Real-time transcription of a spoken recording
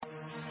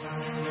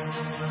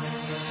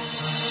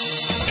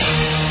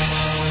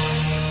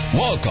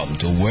Welcome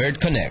to Word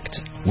Connect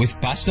with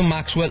Pastor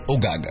Maxwell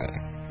Ogaga,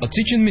 a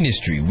teaching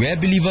ministry where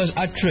believers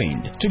are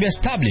trained to be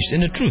established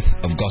in the truth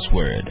of God's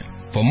Word.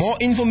 For more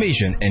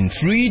information and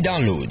free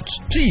downloads,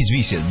 please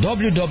visit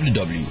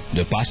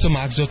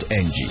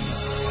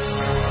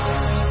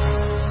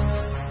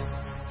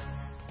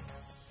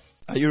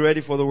www.thepastormax.ng. Are you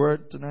ready for the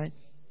Word tonight?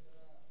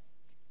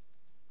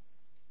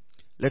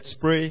 Let's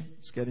pray.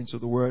 Let's get into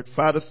the Word.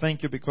 Father,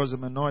 thank you because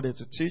I'm anointed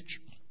to teach.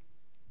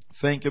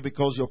 Thank you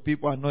because your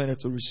people are anointed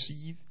to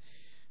receive.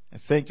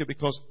 And thank you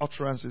because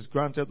utterance is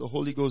granted. The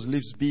Holy Ghost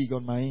lives big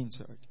on my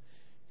inside.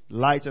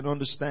 Light and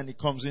understanding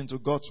comes into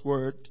God's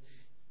Word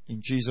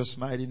in Jesus'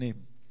 mighty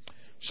name.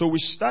 So we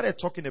started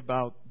talking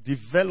about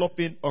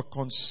developing a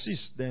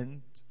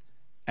consistent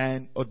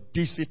and a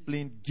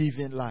disciplined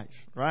giving life,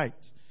 right?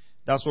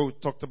 That's what we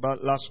talked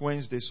about last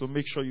Wednesday. So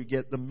make sure you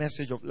get the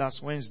message of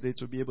last Wednesday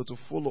to be able to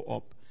follow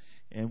up.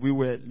 And we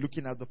were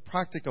looking at the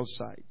practical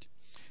side.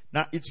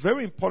 Now, it's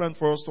very important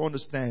for us to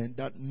understand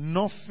that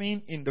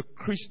nothing in the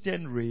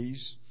Christian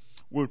race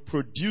will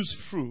produce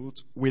fruit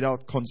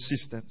without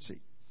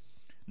consistency.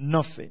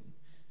 Nothing.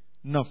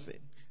 Nothing.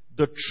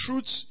 The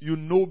truths you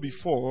know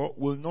before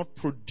will not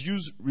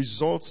produce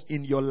results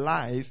in your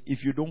life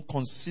if you don't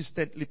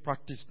consistently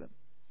practice them.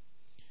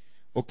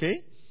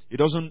 Okay? It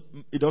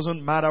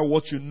doesn't matter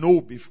what you know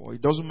before.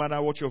 It doesn't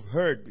matter what you've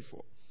heard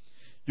before.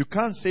 You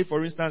can't say,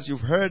 for instance, you've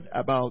heard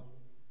about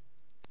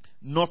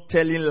not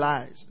telling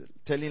lies.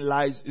 Telling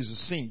lies is a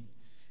sin.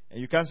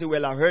 And you can't say,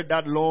 well, I've heard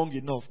that long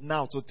enough.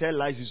 Now to tell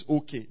lies is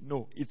okay.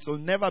 No, it will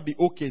never be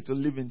okay to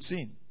live in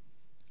sin.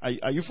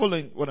 Are you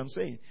following what I'm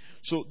saying?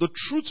 So the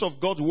truths of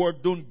God's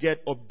Word don't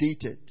get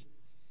updated.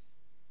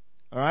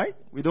 Alright?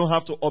 We don't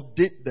have to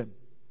update them.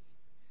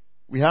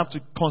 We have to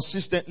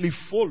consistently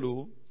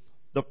follow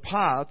the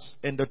paths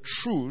and the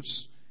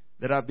truths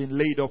that have been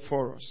laid up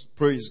for us.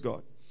 Praise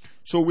God.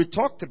 So we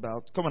talked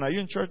about, come on, are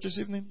you in church this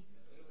evening?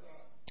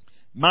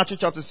 Matthew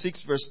chapter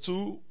 6 verse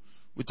 2,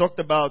 we talked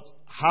about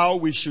how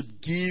we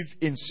should give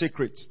in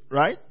secret,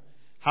 right?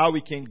 How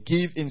we can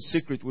give in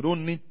secret. We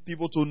don't need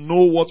people to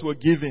know what we're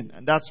giving,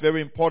 and that's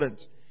very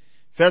important.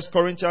 1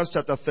 Corinthians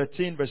chapter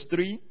 13 verse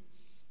 3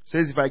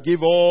 says, if I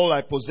give all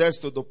I possess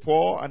to the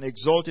poor and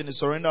exalt in the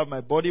surrender of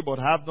my body, but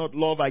have not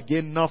love, I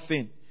gain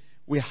nothing.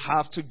 We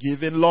have to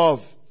give in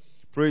love.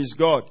 Praise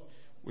God.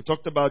 We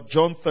talked about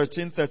John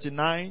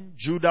 13:39.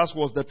 Judas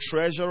was the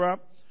treasurer.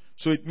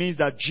 So it means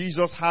that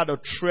Jesus had a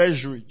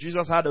treasury.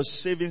 Jesus had a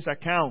savings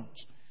account.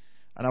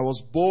 And I was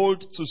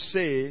bold to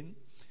say,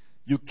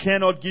 you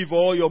cannot give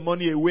all your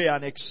money away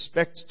and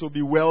expect to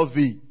be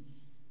wealthy.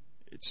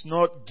 It's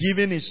not,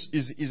 giving is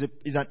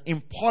an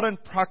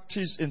important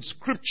practice in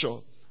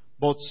Scripture,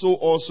 but so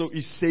also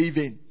is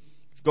saving.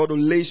 You've got to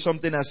lay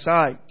something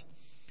aside.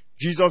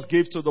 Jesus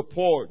gave to the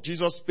poor.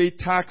 Jesus paid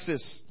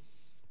taxes.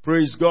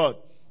 Praise God.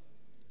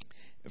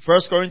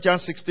 1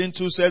 Corinthians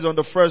 16:2 says, on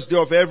the first day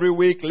of every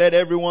week, let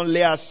everyone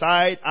lay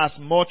aside as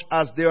much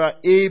as they are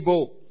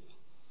able.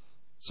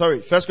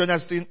 1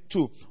 Corinthians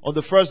 16:2. On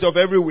the first day of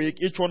every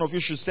week, each one of you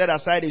should set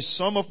aside a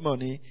sum of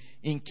money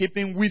in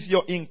keeping with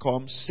your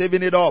income,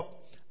 saving it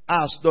up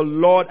as the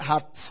Lord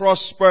had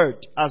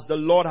prospered. As the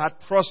Lord had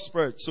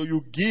prospered. So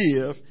you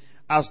give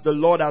as the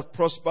Lord had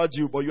prospered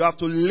you, but you have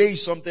to lay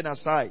something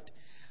aside.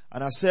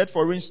 And I said,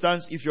 for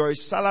instance, if you're a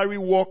salary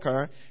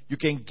worker, you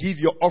can give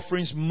your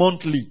offerings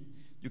monthly.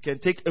 You can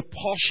take a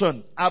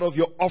portion out of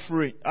your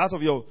offering, out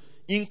of your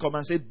income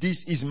and say,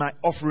 this is my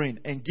offering,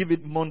 and give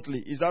it monthly.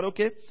 Is that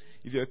okay?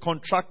 If you're a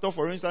contractor,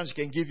 for instance,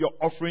 you can give your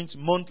offerings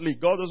monthly.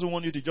 God doesn't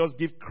want you to just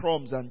give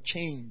crumbs and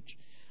change.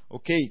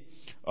 Okay.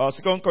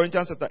 2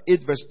 Corinthians chapter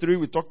 8 verse 3,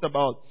 we talked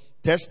about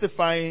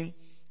testifying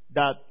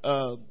that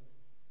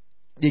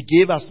they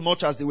gave as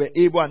much as they were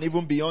able and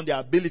even beyond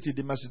their ability,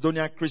 the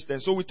Macedonian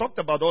Christians. So we talked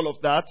about all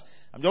of that.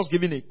 I'm just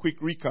giving a quick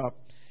recap.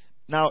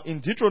 Now, in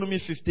Deuteronomy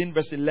 15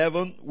 verse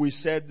 11, we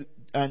said,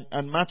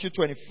 and Matthew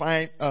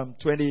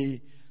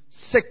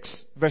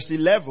 26 verse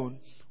 11,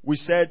 we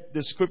said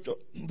the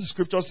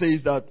scripture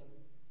says that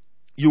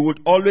you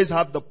would always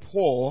have the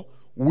poor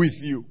with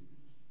you.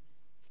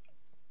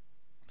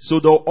 So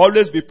there will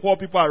always be poor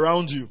people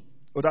around you.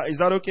 Is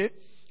that okay?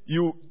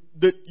 You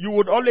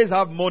would always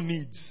have more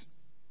needs.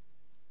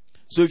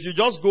 So if you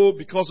just go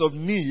because of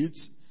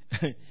needs,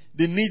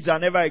 the needs are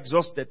never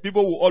exhausted.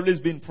 People will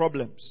always be in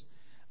problems.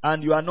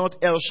 And you are not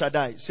El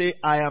Shaddai. Say,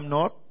 I am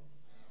not.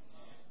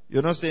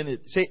 You're not saying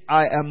it. Say,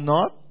 I am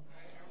not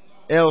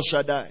El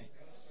Shaddai.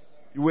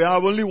 We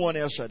have only one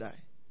El Shaddai.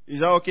 Is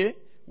that okay?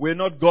 We're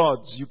not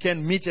gods. You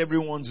can't meet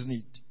everyone's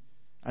need.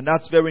 And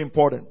that's very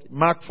important.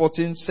 Mark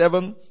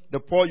 14:7. The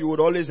poor you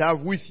would always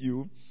have with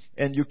you.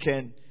 And you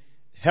can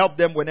help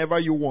them whenever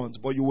you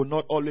want. But you will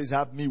not always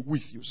have me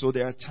with you. So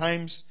there are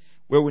times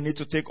where we need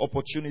to take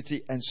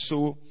opportunity and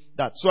sow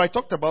that. So I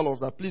talked about all of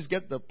that. Please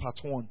get the part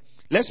 1.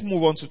 Let's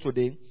move on to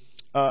today.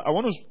 I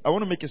want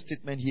to make a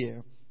statement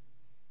here.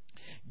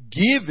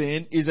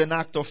 Giving is an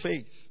act of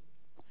faith.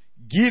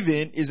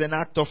 Giving is an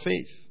act of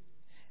faith.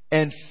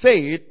 And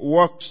faith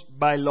works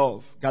by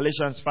love.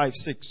 Galatians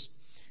 5:6.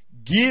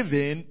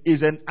 Giving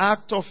is an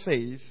act of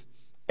faith,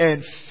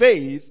 And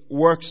faith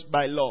works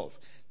by love.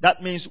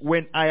 That means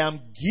when I am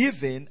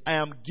giving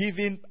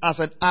as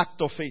an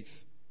act of faith.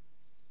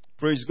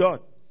 Praise God.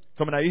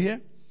 Come on, are you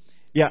here?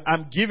 Yeah,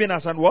 I'm giving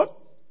as an what?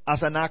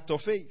 As an act of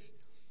faith.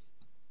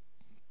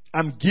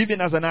 I'm giving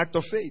as an act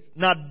of faith.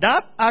 Now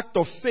that act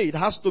of faith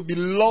has to be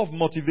love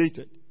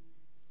motivated.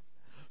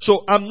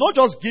 So I'm not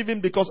just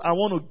giving because I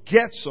want to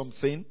get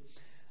something.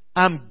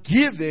 I'm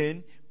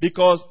giving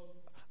because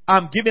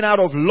I'm giving out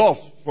of love,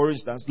 for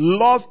instance.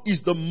 Love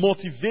is the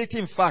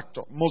motivating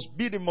factor. Must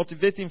be the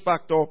motivating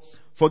factor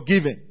for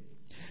giving.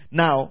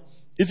 Now,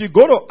 if you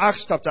go to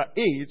Acts chapter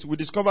 8, we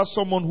discover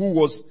someone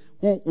who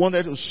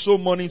wanted to sow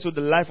money into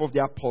the life of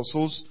the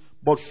apostles,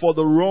 but for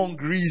the wrong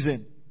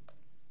reason.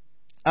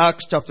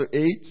 Acts chapter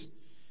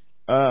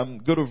 8,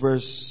 go to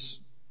verse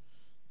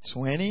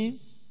 20.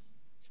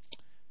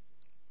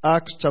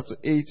 Acts chapter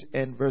 8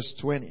 and verse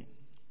 20.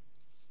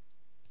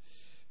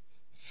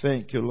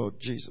 Thank you, Lord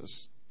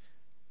Jesus.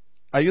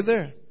 Are you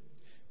there?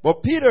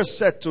 But Peter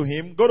said to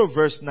him, go to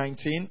verse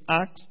 19,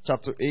 Acts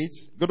chapter 8,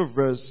 go to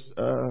verse,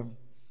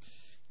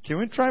 can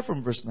we try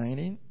from verse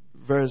 19?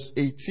 Verse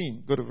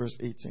 18, go to verse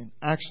 18.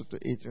 Acts chapter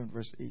 8 and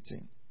verse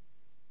 18.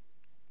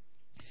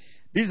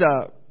 These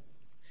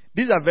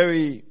are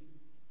very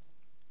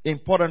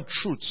important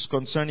truths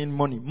concerning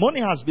money.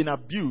 Money has been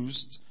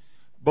abused,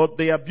 but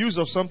the abuse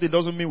of something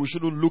doesn't mean we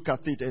shouldn't look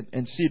at it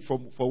and see it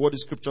for what the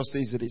scripture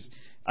says it is.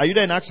 Are you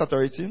there in Acts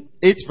chapter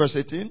 8 verse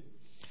 18?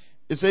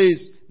 It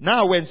says,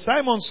 now when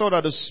Simon saw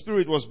that the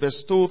Spirit was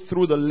bestowed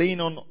through the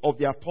laying on of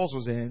the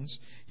apostles' hands,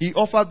 he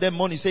offered them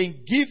money,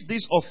 saying, give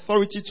this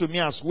authority to me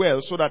as well,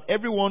 so that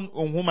everyone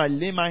on whom I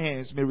lay my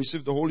hands may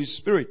receive the Holy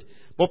Spirit.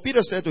 But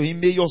Peter said to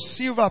him, may your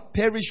silver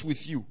perish with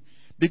you,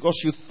 because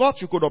you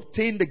thought you could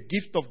obtain the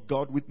gift of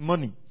God with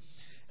money.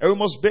 And we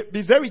must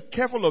be very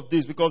careful of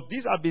this, because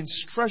these have been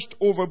stretched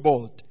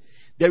overboard.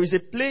 There is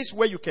a place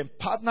where you can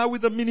partner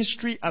with the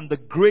ministry and the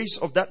grace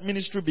of that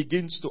ministry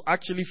begins to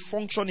actually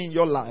function in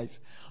your life.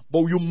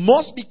 But you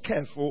must be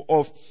careful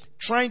of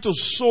trying to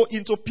sow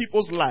into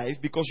people's life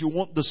because you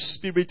want the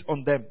Spirit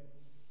on them.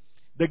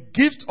 The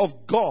gift of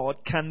God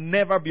can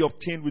never be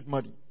obtained with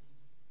money.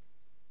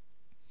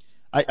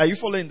 Are you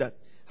following that?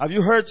 Have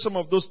you heard some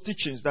of those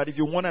teachings that if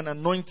you want an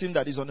anointing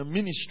that is on a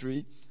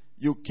ministry,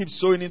 you keep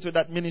sowing into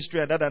that ministry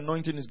and that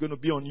anointing is going to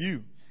be on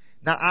you?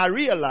 Now I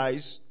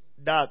realize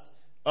that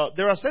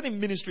there are certain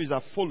ministries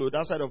I've followed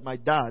outside of my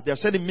dad. There are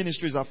certain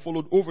ministries I've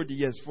followed over the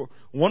years. For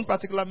one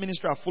particular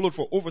ministry I've followed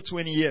for over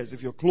 20 years.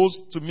 If you're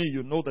close to me,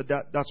 you know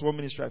that's one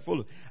ministry I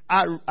followed.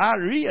 I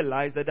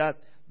realized that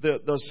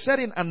the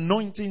certain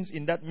anointings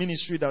in that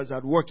ministry that is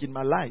at work in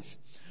my life.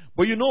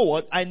 But you know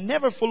what? I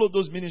never followed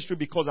those ministries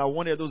because I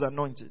wanted those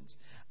anointings.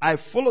 I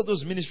followed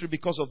those ministries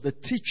because of the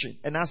teaching.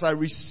 And as I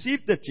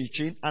received the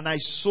teaching and I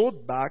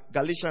sowed back,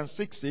 Galatians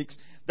 6:6,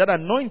 that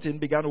anointing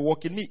began to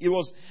work in me. It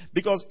was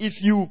because if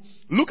you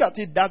look at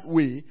it that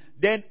way,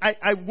 then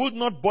I would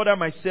not bother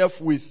myself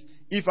with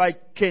if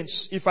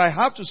I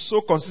have to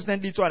sow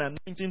consistently to an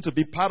anointing to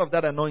be part of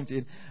that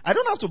anointing. I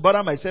don't have to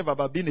bother myself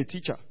about being a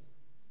teacher.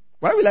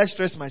 Why will I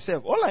stress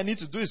myself? All I need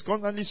to do is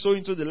constantly sow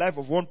into the life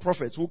of one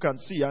prophet who can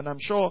see, and I'm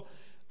sure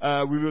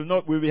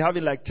we'll be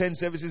having like 10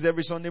 services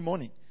every Sunday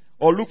morning.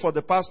 Or look for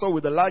the pastor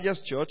with the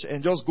largest church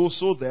and just go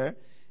sow there,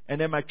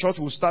 and then my church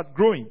will start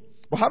growing.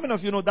 But how many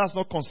of you know that's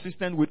not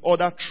consistent with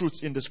other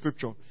truths in the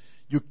scripture?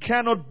 You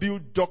cannot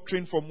build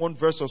doctrine from one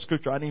verse of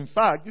scripture. And in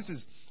fact, this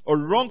is a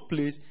wrong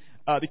place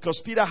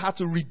because Peter had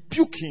to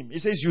rebuke him. He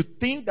says, you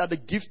think that the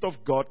gift of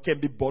God can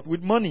be bought with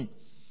money.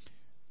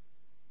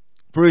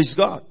 Praise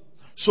God.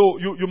 So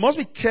you must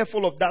be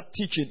careful of that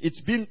teaching.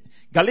 It's been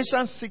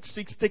Galatians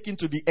 6:6 taken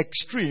to the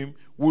extreme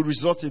will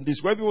result in this.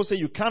 Where people say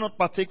you cannot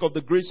partake of the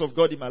grace of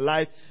God in my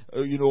life,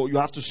 you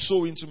have to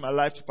sow into my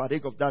life to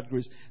partake of that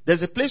grace.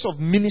 There's a place of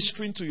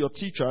ministering to your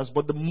teachers,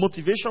 but the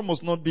motivation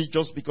must not be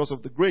just because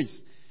of the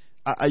grace.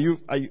 Are you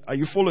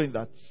following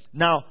that?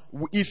 Now,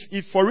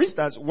 if for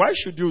instance, why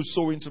should you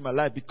sow into my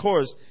life?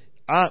 Because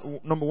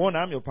number one,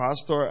 I'm your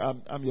pastor,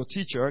 I'm your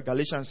teacher,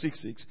 Galatians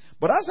 6:6.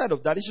 But outside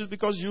of that, it's just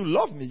because you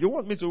love me. You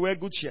want me to wear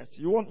good shirts.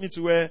 You want me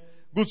to wear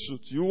good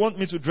suits. You want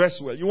me to dress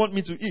well. You want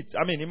me to eat.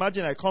 I mean,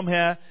 imagine I come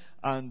here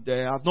and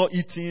I've not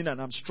eaten and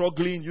I'm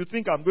struggling. You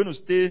think I'm going to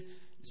stay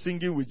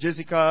singing with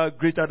Jessica,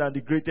 greater than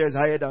the greatest,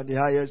 higher than the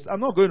highest? I'm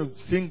not going to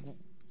sing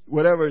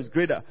whatever is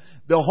greater.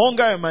 The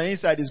hunger in my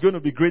inside is going to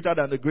be greater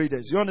than the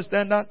greatest. You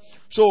understand that?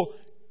 So,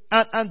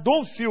 and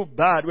don't feel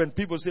bad when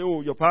people say,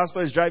 oh, your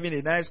pastor is driving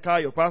a nice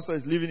car, your pastor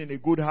is living in a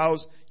good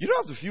house. You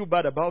don't have to feel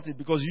bad about it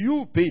because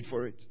you paid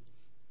for it.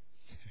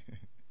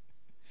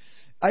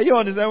 Are you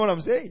understand what I'm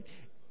saying?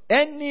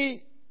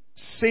 Any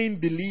sane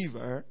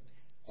believer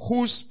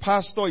whose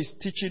pastor is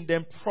teaching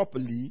them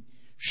properly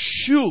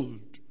should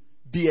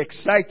be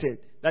excited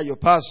that your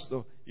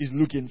pastor is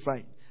looking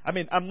fine. I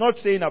mean, I'm not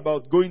saying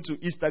about going to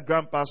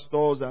Instagram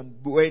pastors and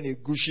wearing a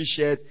Gucci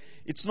shirt.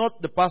 It's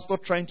not the pastor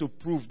trying to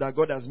prove that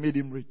God has made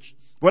him rich.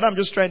 What I'm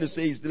just trying to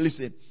say is,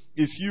 listen,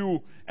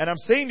 and I'm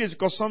saying this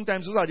because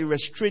sometimes those are the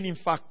restraining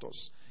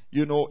factors,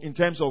 in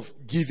terms of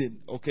giving,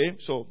 okay?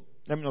 So,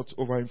 let me not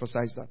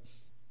overemphasize that.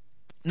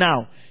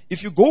 Now,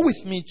 if you go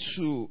with me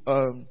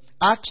to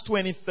Acts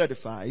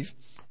 20:35,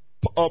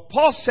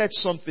 Paul said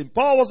something.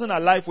 Paul wasn't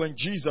alive when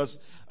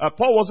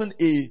Paul wasn't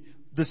a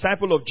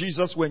disciple of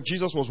Jesus when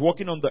Jesus was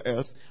walking on the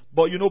earth.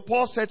 But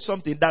Paul said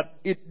something that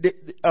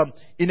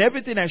in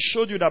everything I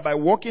showed you that by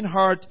working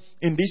hard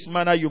in this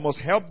manner you must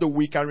help the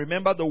weak, and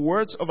remember the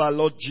words of our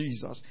Lord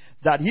Jesus,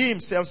 that he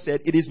himself said,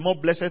 it is more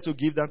blessed to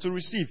give than to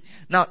receive.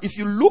 Now, if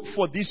you look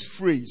for this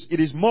phrase, it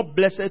is more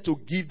blessed to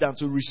give than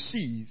to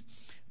receive.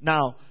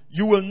 Now,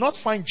 you will not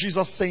find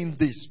Jesus saying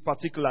this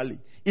particularly.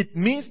 It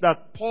means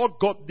that Paul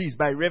got this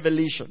by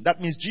revelation.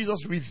 That means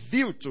Jesus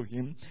revealed to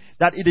him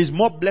that it is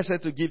more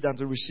blessed to give than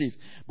to receive.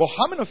 But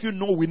how many of you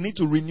know we need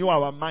to renew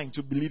our mind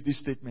to believe this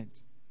statement?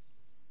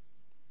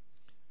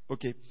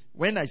 Okay.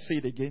 When I say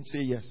it again,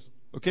 say yes.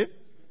 Okay?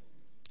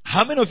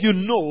 How many of you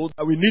know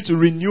that we need to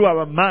renew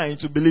our mind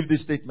to believe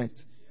this statement?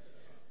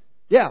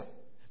 Yeah.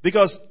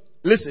 Because,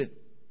 listen,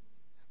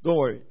 don't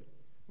worry.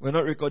 We're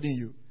not recording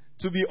you.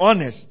 To be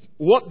honest,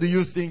 what do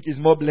you think is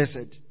more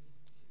blessed?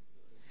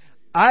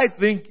 I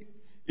think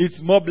it's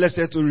more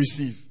blessed to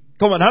receive.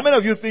 Come on, how many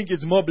of you think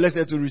it's more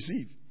blessed to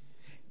receive?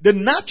 The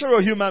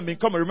natural human being,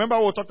 come on, remember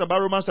what we talked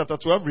about Romans chapter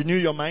 12, renew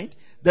your mind?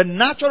 The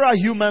natural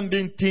human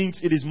being thinks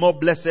it is more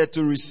blessed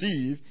to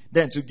receive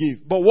than to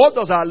give. But what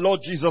does our Lord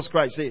Jesus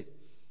Christ say?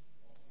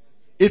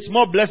 It's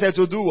more blessed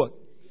to do what?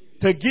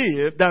 To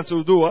give than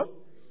to do what?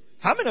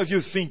 How many of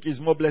you think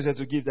it's more blessed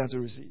to give than to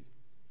receive?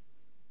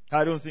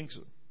 I don't think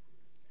so.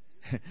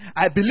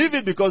 I believe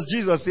it because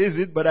Jesus says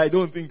it, but I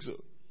don't think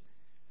so.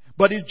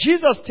 But if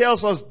Jesus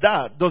tells us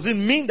that, does it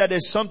mean that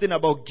there's something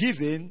about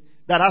giving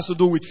that has to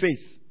do with faith?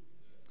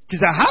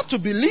 Because I have to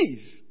believe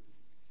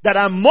that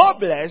I'm more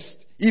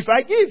blessed if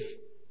I give.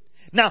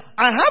 Now,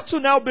 I have to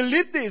now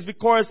believe this,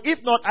 because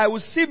if not, I will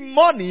see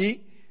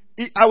money,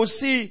 I will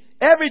see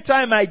every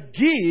time I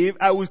give,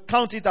 I will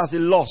count it as a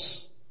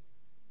loss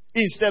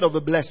instead of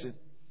a blessing.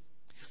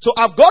 So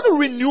I've got to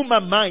renew my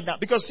mind now,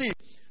 because see,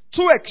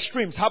 two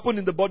extremes happen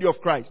in the body of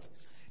Christ.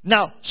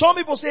 Now, some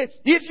people say,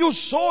 if you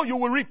sow, you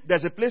will reap.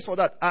 There's a place for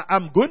that.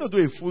 I'm going to do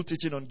a full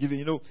teaching on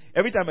giving.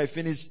 Every time I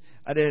finish,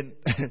 and then,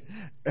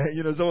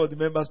 some of the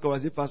members come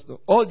and say, Pastor,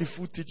 all the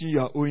full teaching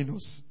you are owing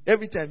us.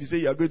 Every time you say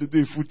you are going to do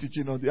a full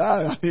teaching on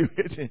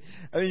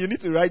you need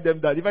to write them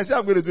down. If I say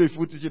I'm going to do a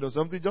full teaching on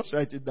something, just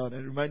write it down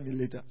and remind me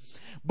later.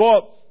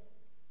 But,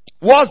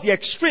 what's the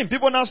extreme?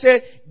 People now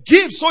say,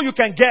 give so you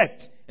can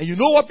get. And you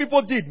know what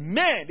people did?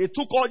 Man, they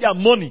took all their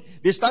money.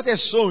 They started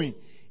sowing.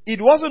 It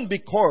wasn't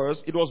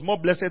because it was more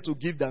blessed to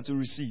give than to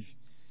receive.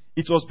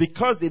 It was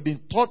because they've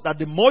been taught that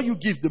the more you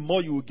give, the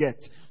more you will get.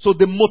 So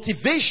the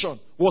motivation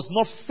was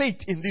not faith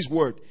in this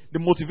word. The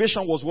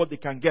motivation was what they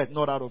can get,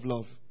 not out of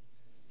love.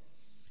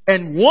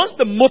 And once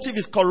the motive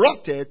is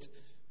corrupted,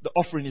 the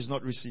offering is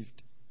not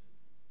received.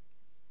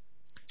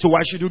 So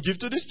why should you give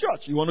to this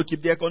church? You want to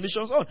keep the air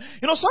conditions on.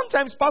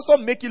 Sometimes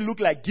pastors make it look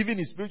like giving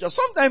is spiritual.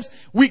 Sometimes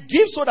we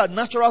give so that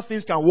natural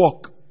things can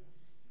work.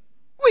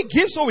 We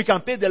give so we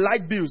can pay the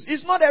light bills.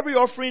 It's not every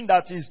offering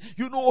that is,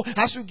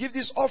 as you give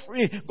this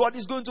offering, God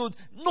is going to...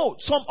 No,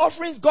 some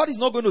offerings, God is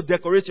not going to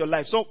decorate your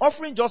life. Some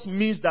offering just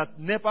means that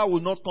NEPA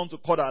will not come to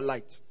cut our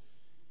light.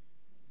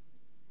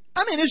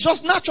 It's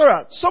just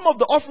natural. Some of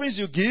the offerings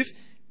you give,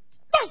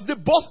 that's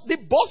the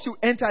boss you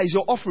enter is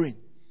your offering.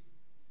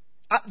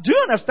 Do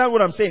you understand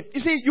what I'm saying? You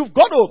see, you've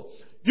got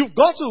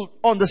to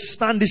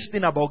understand this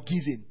thing about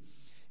giving.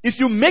 If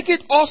you make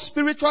it all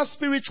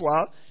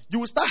spiritual, you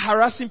will start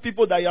harassing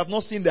people that you have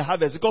not seen the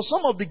harvest. Because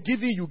some of the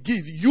giving you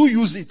give, you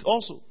use it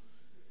also.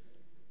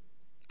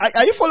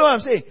 Are you following what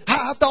I'm saying?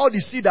 After all the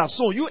seed I've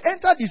sown, you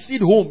enter the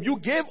seed home. You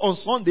gave on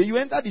Sunday, you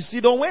enter the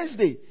seed on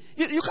Wednesday.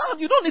 You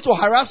don't need to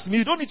harass me.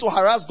 You don't need to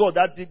harass God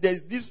that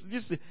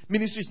this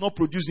ministry is not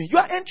producing. You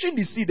are entering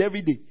the seed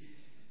every day.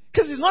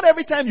 Because it's not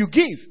every time you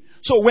give.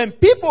 So when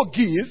people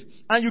give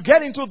and you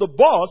get into the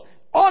boss,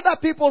 other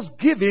people's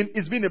giving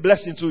is being a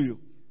blessing to you.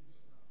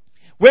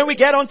 When we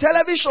get on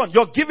television,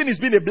 your giving is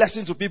being a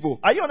blessing to people.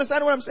 Are you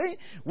understanding what I'm saying?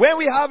 When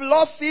we have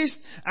love feast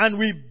and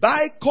we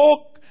buy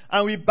Coke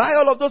and we buy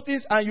all of those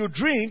things and you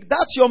drink,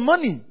 that's your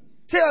money.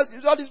 See,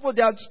 all these people,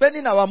 they are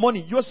spending our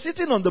money. You're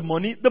sitting on the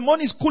money. The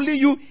money is cooling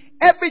you.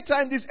 Every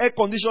time this air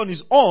condition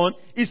is on,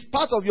 it's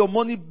part of your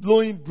money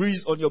blowing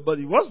breeze on your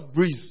body. What's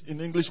breeze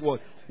in English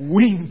word?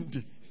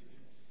 Wind.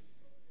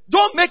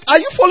 Are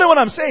you following what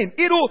I'm saying?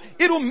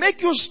 It'll make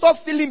you stop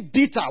feeling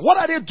bitter. What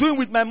are they doing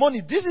with my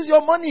money? This is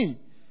your money.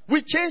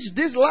 We changed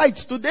these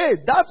lights today.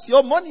 That's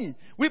your money.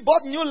 We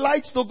bought new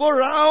lights to go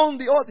around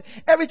the earth.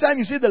 Every time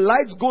you see the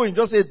lights going,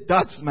 just say,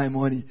 that's my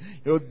money.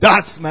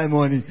 That's my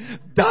money.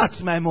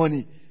 That's my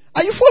money.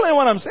 Are you following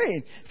what I'm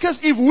saying? Because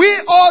if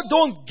we all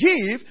don't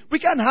give, we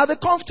can have a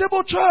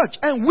comfortable church.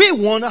 And we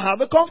want to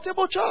have a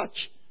comfortable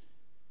church.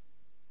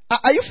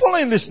 Are you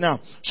following this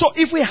now? So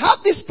if we have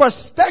this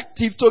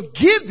perspective to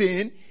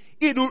giving,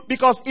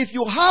 because if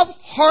you have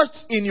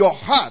hurts in your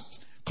heart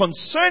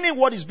concerning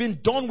what is being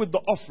done with the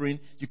offering,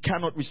 you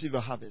cannot receive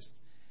a harvest.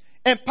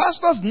 And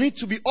pastors need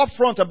to be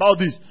upfront about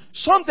this.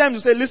 Sometimes you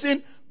say,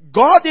 listen,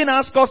 God didn't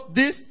ask us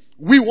this.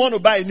 We want to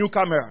buy a new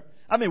camera.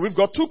 I mean, we've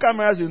got 2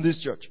 cameras in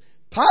this church.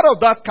 Part of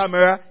that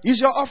camera is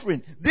your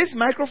offering. This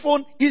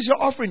microphone is your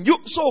offering.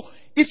 So,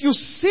 if you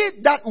see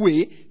it that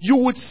way, you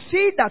would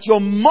see that your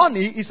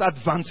money is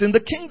advancing the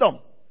kingdom.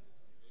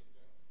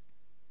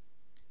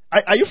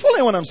 Are you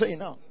following what I'm saying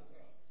now?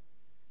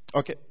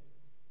 Okay.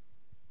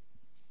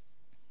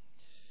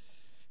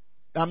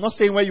 I'm not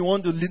saying when you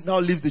want to now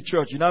leave the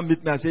church, you now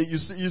meet me and say, you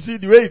see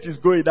the way it is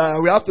going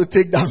now, we have to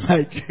take that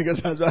mic.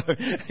 Because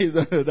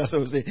that's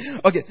what I'm saying.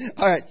 Okay,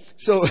 alright.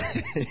 So,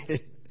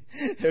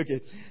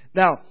 okay.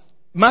 Now,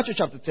 Matthew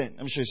chapter 10.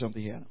 Let me show you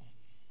something here now.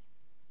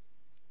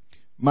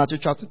 Matthew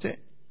chapter 10.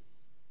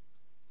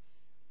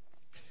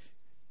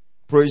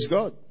 Praise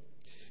God.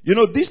 You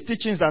know, these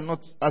teachings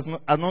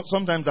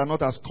sometimes are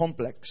not as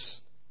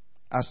complex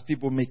as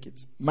people make it.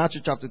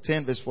 Matthew chapter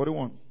 10 verse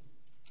 41.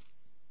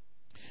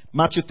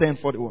 Matthew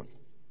 10:41.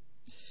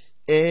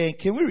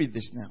 Can we read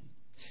this now?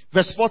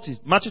 Verse 40.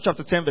 Matthew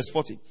chapter 10 verse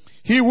 40.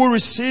 He who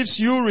receives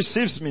you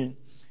receives me,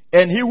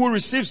 and he who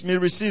receives me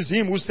receives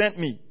him who sent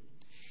me.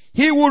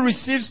 He who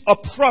receives a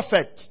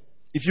prophet,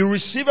 if you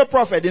receive a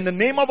prophet in the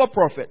name of a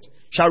prophet,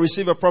 shall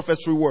receive a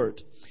prophet's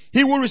reward.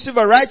 He who receive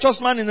a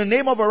righteous man in the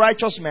name of a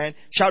righteous man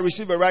shall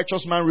receive a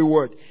righteous man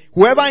reward.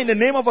 Whoever in the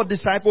name of a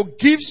disciple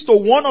gives to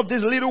one of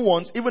these little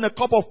ones even a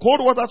cup of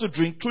cold water to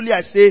drink, truly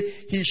I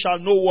say, he shall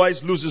no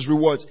wise lose his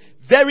rewards.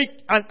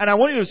 And I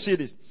want you to see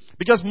this.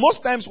 Because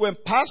most times when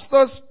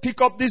pastors pick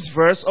up this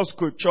verse of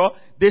scripture,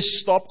 they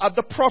stop at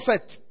the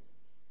prophet.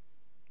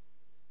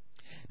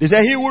 They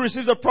say, he who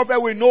receives a prophet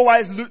will no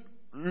wise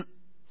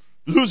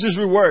lose his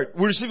reward.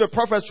 Will receive a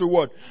prophet's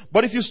reward.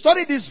 But if you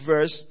study this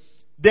verse,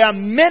 there are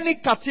many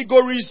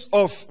categories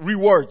of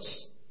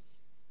rewards.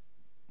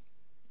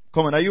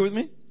 Come on, are you with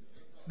me?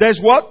 There's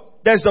what?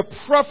 There's the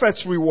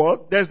prophet's reward.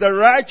 There's the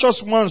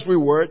righteous one's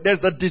reward.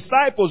 There's the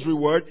disciple's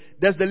reward.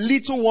 There's the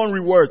little one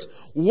reward.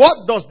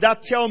 What does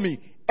that tell me?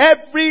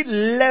 Every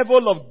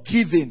level of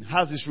giving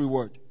has its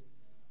reward.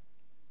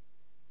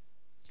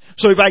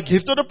 So if I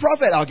give to the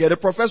prophet, I'll get a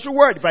prophet's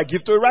reward. If I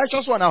give to a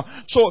righteous one,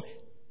 so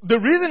the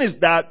reason is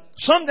that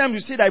sometimes you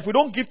see that if we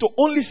don't give to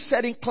only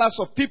certain class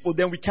of people,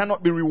 then we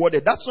cannot be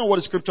rewarded. That's not what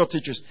the scripture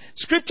teaches.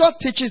 Scripture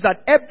teaches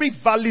that every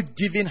valid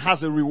giving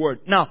has a reward.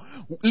 Now,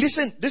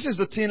 listen, this is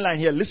the thin line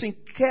here. Listen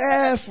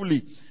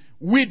carefully.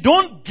 We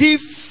don't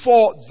give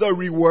for the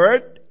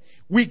reward.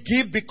 We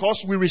give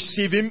because we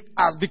receive him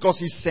because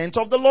he's sent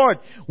of the Lord.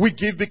 We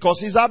give because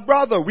he's our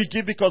brother. We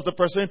give because the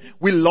person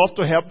we love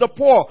to help the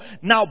poor.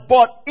 Now,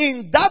 but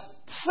in that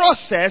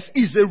process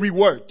is a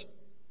reward.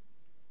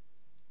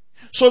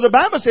 So the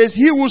Bible says,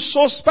 he who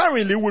sows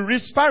sparingly will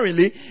reap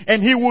sparingly,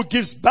 and he who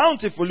gives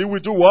bountifully will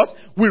do what?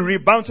 Will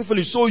reap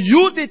bountifully. So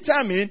you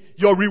determine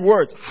your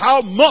reward,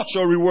 how much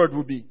your reward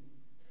will be.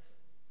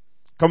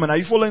 Come on, are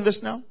you following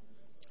this now?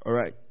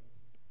 Alright.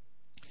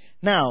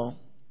 Now,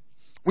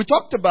 we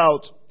talked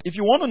about, if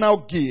you want to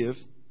now give,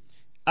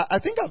 I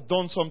think I've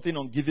done something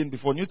on giving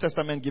before, New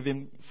Testament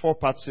giving,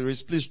 4-part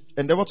series. Please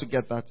endeavor to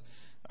get that.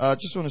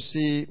 Just want to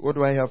see, what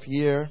do I have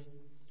here?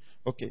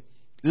 Okay.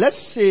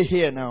 Let's say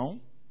here now,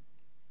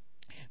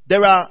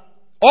 there are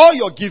all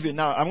your giving.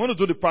 Now, I'm going to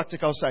do the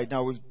practical side.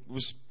 Now,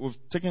 we've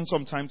taken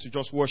some time to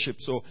just worship.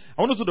 So,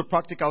 I want to do the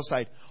practical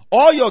side.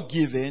 All your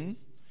giving.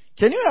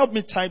 Can you help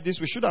me type this?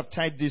 We should have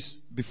typed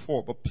this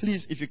before. But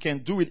please, if you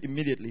can do it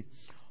immediately.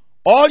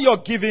 All your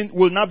giving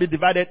will now be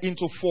divided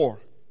into 4.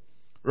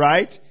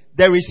 Right?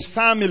 There is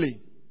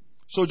family.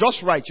 So,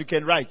 just write. You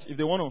can write. If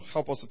they want to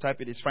help us to type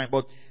it, it's fine.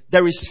 But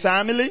there is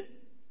family.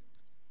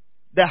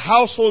 The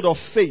household of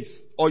faith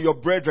or your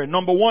brethren.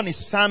 Number 1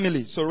 is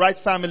family. So, write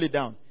family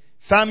down.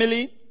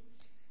 Family,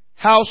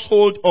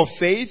 household of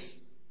faith.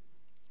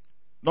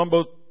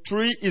 Number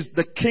 3 is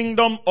the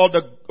kingdom or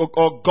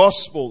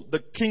gospel. The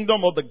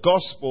kingdom of the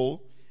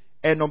gospel.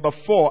 And number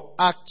 4,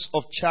 acts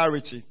of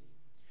charity.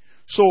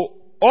 So,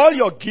 all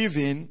your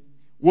giving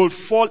will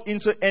fall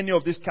into any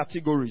of these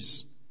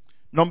categories.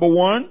 Number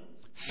 1,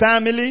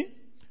 family.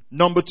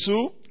 Number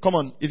 2, come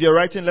on, if you're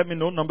writing, let me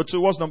know. Number 2,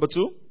 what's number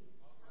 2?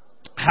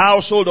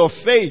 Household of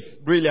faith.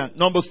 Brilliant.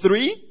 Number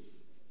 3,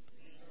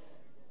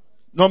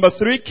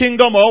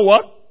 kingdom or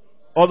what?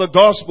 Or the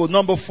gospel.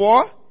 Number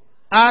 4,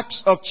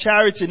 acts of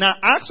charity. Now,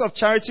 acts of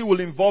charity will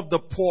involve the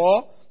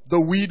poor, the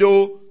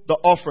widow, the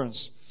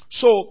orphans.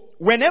 So,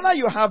 whenever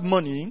you have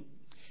money,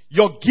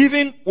 your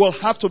giving will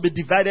have to be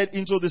divided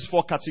into these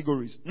 4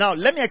 categories. Now,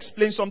 let me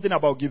explain something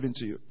about giving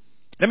to you.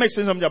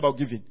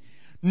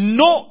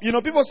 No,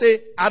 people say,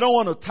 I don't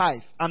want to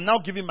tithe. I'm now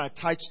giving my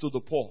tithes to the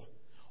poor.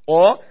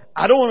 Or,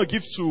 I don't want to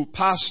give to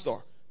pastor.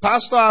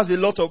 Pastor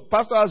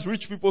has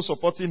rich people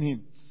supporting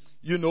him.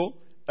 They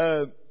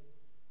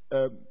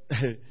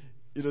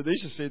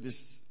used to say this.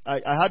 I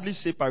hardly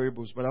say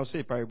parables, but I'll say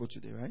a parable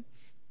today, right?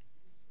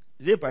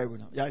 Is it a parable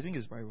now? Yeah, I think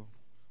it's a parable.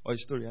 Or a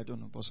story, I don't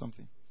know, but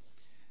something.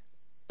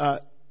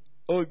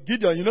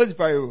 Gideon, you know the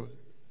parable?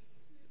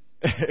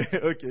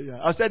 Okay, yeah.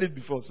 I've said it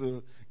before,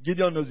 so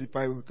Gideon knows the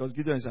parable because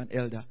Gideon is an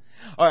elder.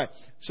 Alright,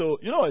 so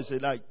you know what I say,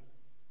 like,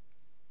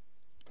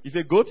 if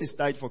a goat is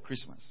tied for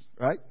Christmas,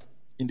 right?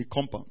 In the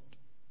compound,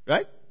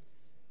 right?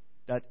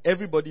 that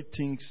everybody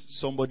thinks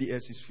somebody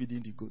else is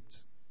feeding the goat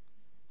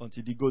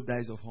until the goat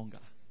dies of hunger.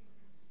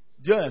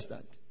 Do you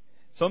understand?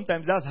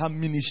 Sometimes that's how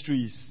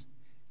ministry is.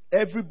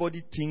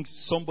 Everybody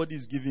thinks somebody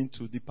is giving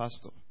to the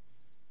pastor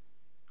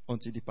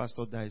until the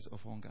pastor dies of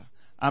hunger.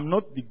 I'm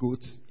not the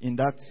goat in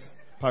that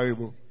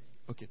parable.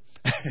 Okay.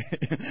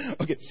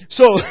 Okay.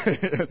 So,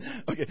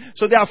 okay.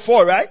 So there are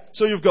 4, right?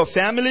 So you've got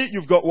family.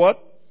 You've got what?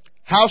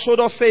 Household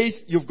of faith.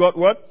 You've got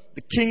what?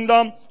 The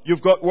kingdom.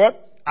 You've got what?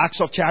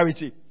 Acts of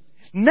charity.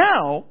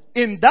 Now,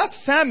 in that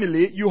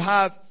family, you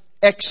have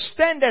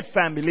extended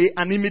family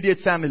and immediate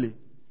family.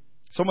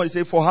 Somebody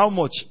say, for how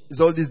much is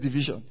all this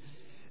division?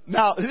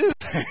 Now, this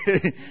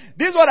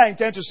is what I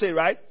intend to say,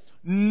 right?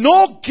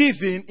 No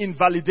giving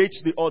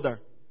invalidates the other.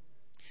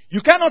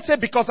 You cannot say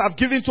because I've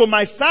given to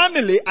my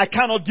family, I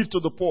cannot give to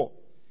the poor.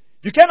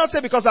 You cannot say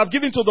because I've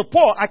given to the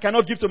poor, I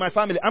cannot give to my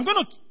family. I'm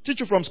going to teach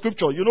you from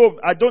scripture. You know,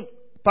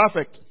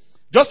 perfect.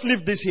 Just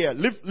leave this here.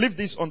 Leave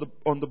this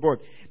on the board.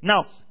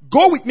 Now,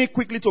 go with me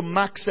quickly to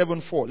Mark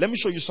 7:4. Let me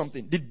show you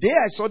something. The day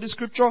I saw this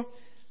scripture,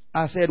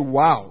 I said,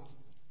 wow.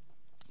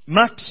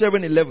 Mark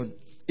 7:11.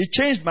 It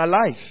changed my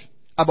life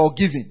about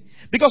giving.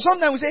 Because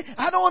sometimes we say,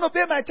 I don't want to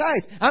pay my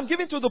tithe. I'm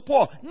giving to the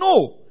poor.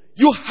 No.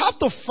 You have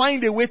to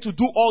find a way to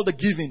do all the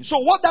giving. So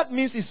what that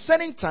means is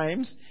certain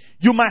times,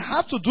 you might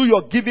have to do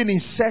your giving in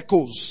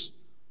circles.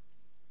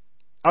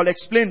 I'll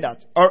explain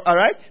that.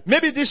 Alright?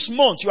 Maybe this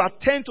month you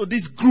attend to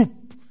this group.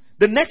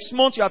 The next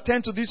month you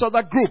attend to this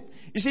other group.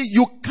 You see,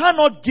 you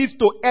cannot give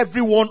to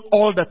everyone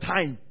all the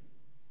time.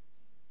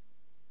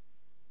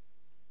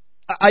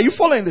 Are you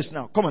following this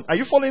now? Come on. Are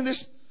you following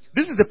this?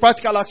 This is the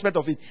practical aspect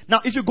of it.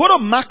 Now, if you go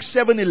to Mark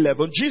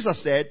 7:11,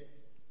 Jesus said,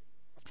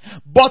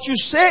 but you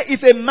say,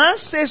 if a man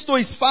says to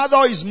his father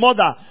or his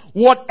mother,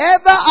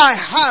 whatever I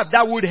have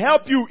that would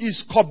help you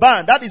is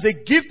korban, that is a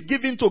gift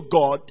given to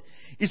God.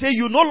 He said,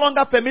 you no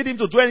longer permit him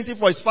to do anything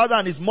for his father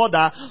and his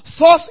mother,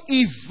 thus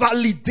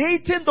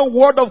invalidating the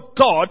word of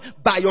God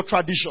by your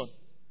tradition.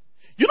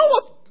 You know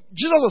what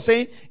Jesus was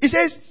saying? He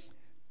says,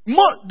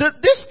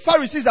 these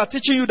Pharisees are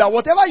teaching you that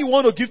whatever you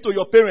want to give to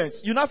your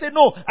parents, you now say,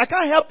 no, I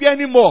can't help you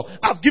anymore.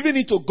 I've given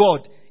it to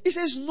God. He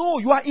says, no,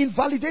 you are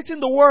invalidating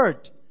the word.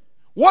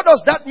 What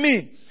does that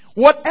mean?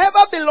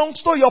 Whatever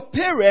belongs to your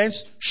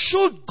parents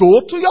should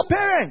go to your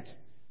parents.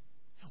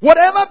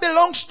 Whatever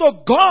belongs to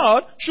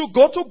God should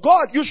go to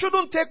God. You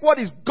shouldn't take what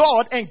is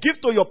God and give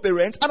to your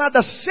parents. And at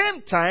the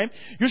same time,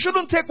 you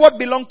shouldn't take what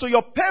belongs to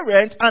your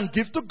parents and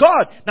give to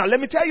God. Now let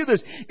me tell you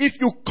this. If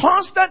you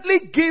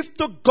constantly give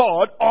to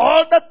God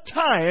all the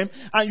time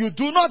and you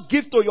do not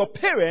give to your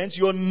parents,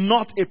 you're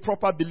not a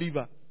proper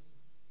believer.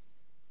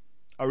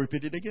 I'll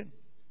repeat it again.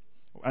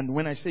 And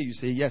when I say, you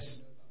say yes.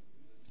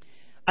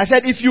 I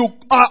said, if you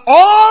are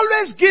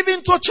always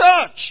giving to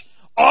church,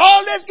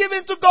 always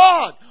giving to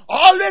God,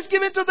 always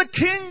giving to the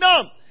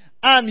kingdom,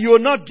 and you're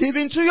not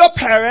giving to your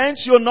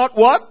parents, you're not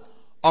what?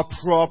 A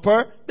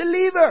proper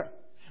believer.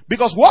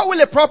 Because what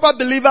will a proper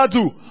believer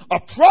do? A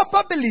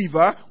proper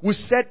believer will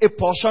set a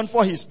portion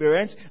for his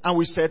parents and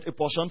will set a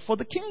portion for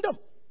the kingdom.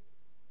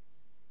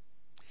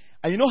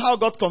 And you know how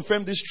God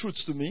confirmed these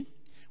truths to me?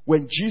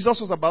 When Jesus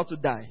was about to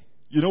die,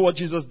 you know what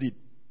Jesus did?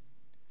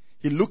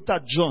 He looked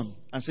at John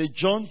and said,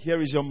 John,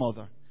 here is your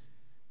mother.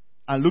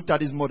 And looked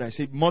at his mother and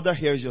said, Mother,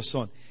 here is your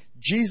son.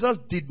 Jesus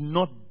did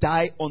not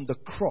die on the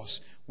cross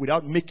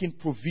without making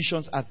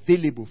provisions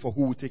available for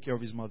who would take care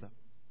of his mother.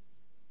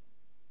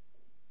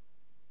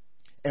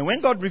 And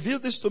when God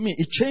revealed this to me,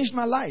 it changed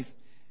my life.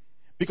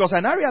 Because I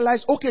now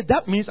realized, okay,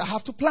 that means I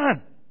have to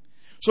plan.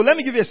 So let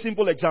me give you a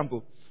simple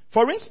example.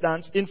 For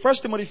instance, in 1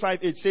 Timothy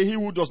 5:8, say he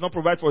who does not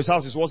provide for his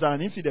house is worse than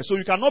an infidel. So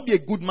you cannot be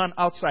a good man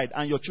outside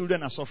and your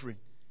children are suffering.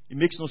 It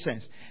makes no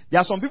sense.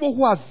 There are some people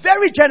who are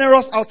very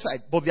generous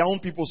outside, but their own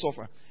people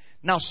suffer.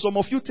 Now, some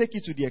of you take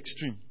it to the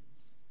extreme.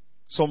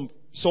 Some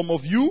of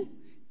you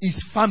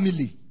is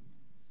family.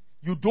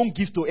 You don't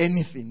give to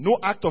anything. No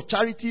act of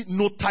charity,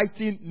 no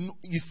tithing, no,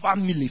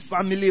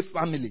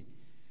 family.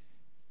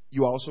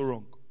 You are also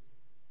wrong.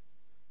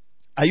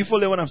 Are you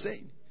following what I'm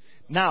saying?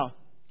 Now,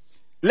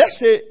 let's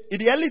say in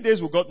the early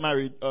days we got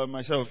married,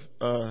 myself,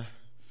 and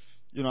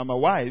my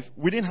wife,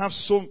 we didn't have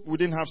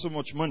so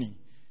much money.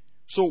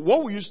 So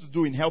what we used to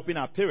do in helping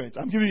our parents,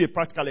 I'm giving you a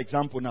practical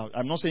example now.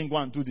 I'm not saying go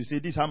and do this. Say,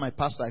 this is how my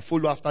pastor, I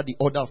follow after the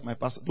order of my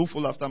pastor. Don't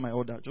follow after my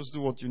order. Just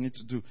do what you need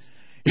to do.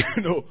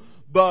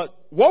 But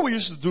what we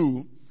used to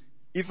do,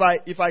 if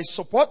I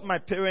support my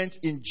parents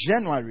in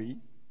January,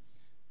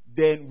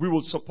 then we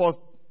will support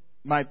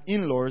my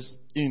in-laws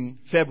in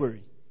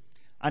February.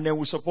 And then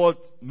we support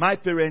my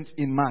parents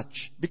in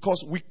March.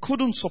 Because we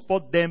couldn't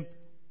support them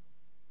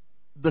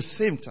the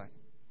same time.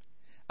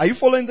 Are you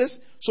following this?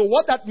 So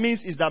what that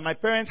means is that my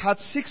parents had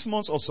 6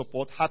 months of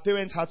support. Her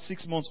parents had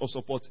 6 months of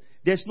support.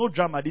 There's no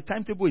drama. The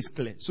timetable is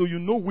clear. So you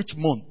know which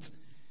month.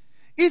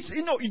 It's, do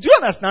you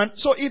understand?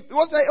 So it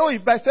was like,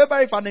 if by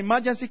February, if an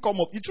emergency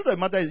come up, the truth of the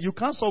matter is you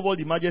can't solve all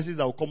the emergencies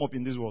that will come up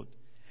in this world.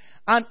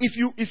 And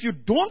if you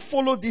don't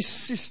follow this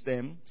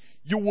system,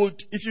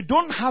 if you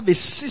don't have a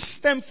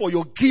system for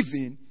your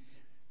giving,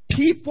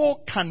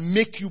 People can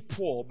make you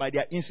poor by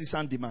their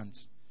incessant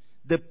demands.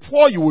 The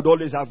poor you would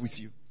always have with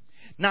you.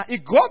 Now,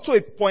 it got to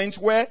a point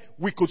where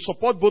we could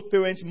support both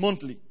parents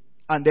monthly.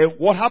 And then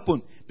what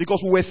happened?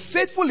 Because we were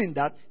faithful in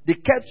that, they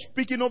kept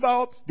speaking over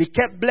us, they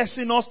kept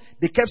blessing us,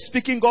 they kept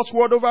speaking God's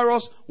word over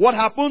us. What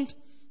happened?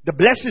 The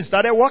blessings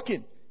started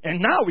working.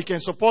 And now we can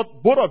support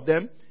both of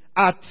them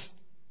at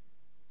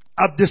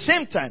the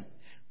same time.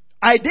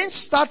 I didn't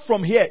start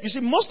from here. You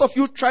see, most of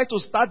you try to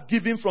start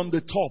giving from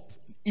the top.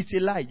 It's a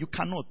lie. You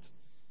cannot.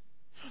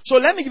 So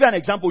let me give you an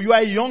example. You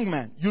are a young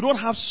man. You don't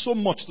have so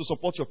much to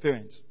support your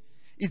parents.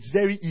 It's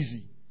very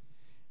easy.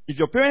 If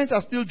your parents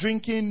are still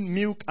drinking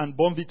milk and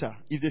Bonvita,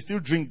 if they still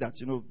drink that,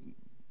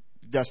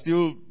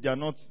 they are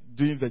not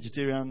doing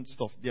vegetarian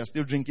stuff. They are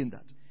still drinking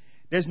that.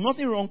 There's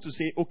nothing wrong to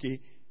say, okay,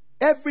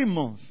 every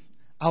month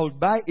I'll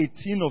buy a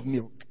tin of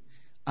milk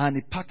and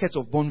a packet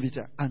of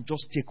Bonvita and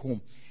just take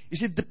home. You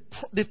see,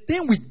 the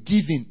thing with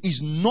giving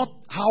is not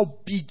how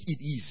big it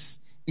is.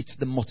 It's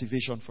the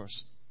motivation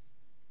first.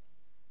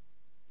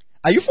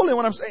 Are you following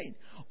what I'm saying?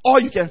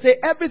 Or you can say,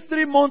 every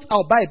 3 months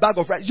I'll buy a bag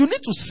of rice. You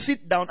need to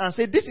sit down and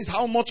say, this is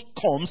how much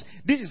comes.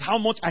 This is how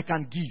much I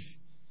can give.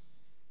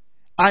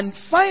 And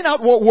find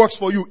out what works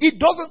for you.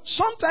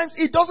 Sometimes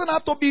it doesn't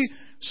have to be.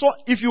 So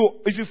if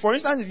you, for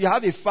instance, if you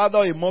have a father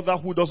or a mother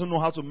who doesn't know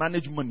how to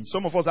manage money.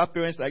 Some of us have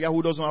parents like that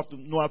who doesn't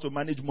know how to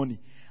manage money.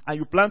 And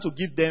you plan to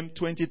give them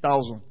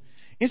 20,000.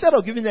 Instead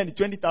of giving them the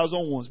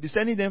 20,000 once, be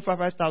sending them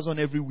 5,000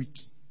 every week.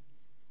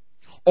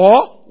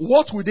 Or,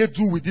 what will they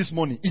do with this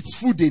money? It's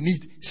food they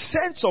need.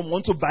 Send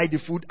someone to buy the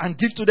food and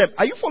give to them.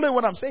 Are you following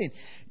what I'm saying?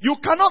 You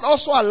cannot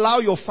also allow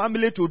your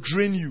family to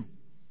drain you.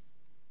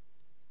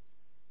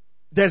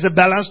 There's a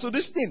balance to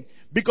this thing.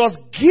 Because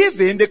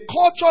giving, the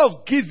culture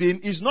of giving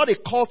is not a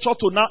culture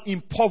to now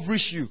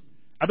impoverish you.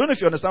 I don't know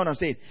if you understand what I'm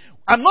saying.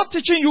 I'm not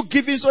teaching you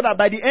giving so that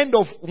by the end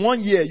of 1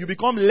 year, you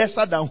become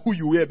lesser than who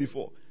you were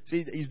before. Say,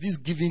 is this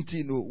giving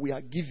thing? No, we are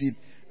giving.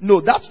 No,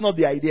 that's not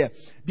the idea.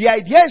 The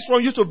idea is for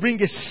you to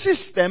bring a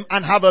system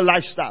and have a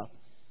lifestyle.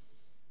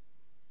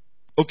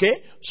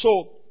 Okay?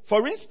 So,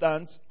 for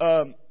instance,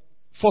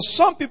 for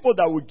some people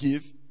that would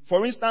give,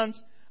 for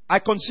instance, I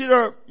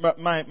consider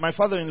my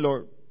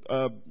father-in-law,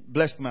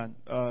 blessed man,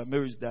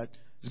 Mary's dad,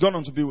 he's gone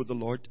on to be with the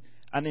Lord.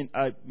 And then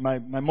my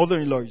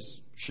mother-in-law,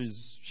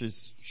 she's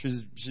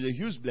a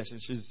huge blessing.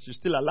 She's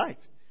still alive.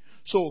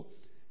 So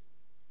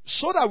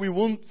that we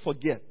won't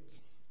forget,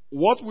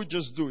 what we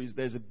just do is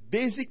there's a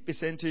basic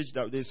percentage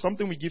that there's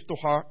something we give to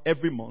her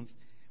every month.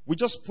 We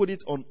just put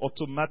it on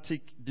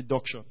automatic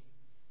deduction.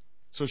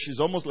 So she's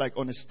almost like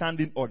on a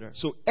standing order.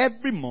 So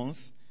every month,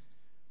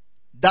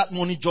 that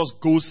money just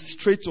goes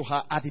straight to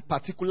her at a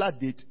particular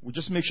date. We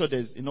just make sure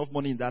there's enough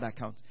money in that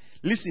account.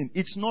 Listen,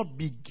 it's not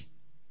big.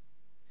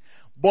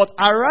 But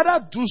I'd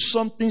rather do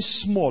something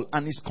small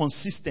and is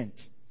consistent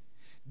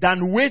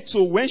than wait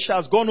till when she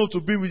has gone on to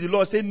be with the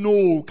Lord, say,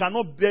 no,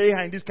 cannot bury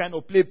her in this kind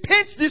of place.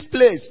 Paint this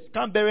place.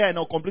 Can't bury her in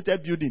a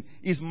completed building.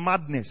 It's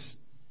madness.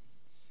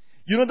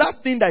 You know that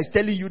thing that is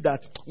telling you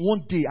that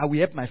one day I will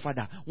help my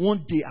father.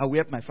 One day I will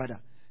help my father.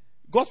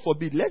 God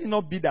forbid, let it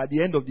not be that at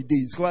the end of the day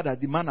it's clear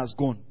that the man has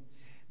gone.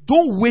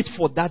 Don't wait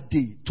for that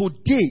day.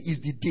 Today is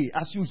the day.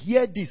 As you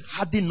hear this,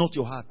 harden not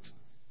your heart.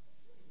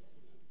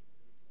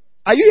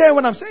 Are you hearing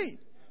what I'm saying?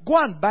 Go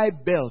and buy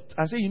belt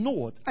and say, you know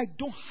what? I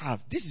don't have.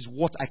 This is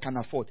what I can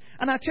afford.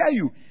 And I tell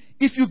you,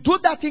 if you do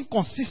that thing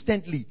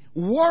consistently,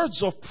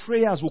 words of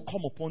prayers will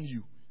come upon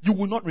you. You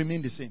will not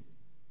remain the same.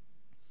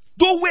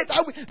 Don't wait.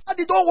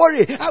 Daddy, don't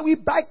worry. I will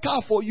buy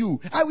car for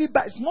you. I will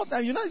buy. Small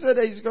time. You know,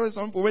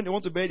 some people, when they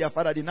want to bury their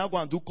father, they now go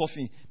and do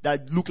coffin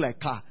that look like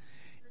car.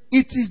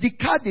 It is the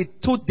car they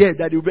told them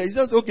that they will bury. It's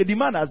just, okay, the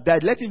man has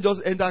died. Let him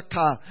just enter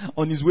car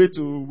on his way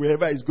to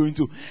wherever he's going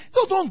to.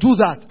 So don't do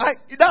that.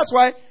 That's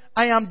why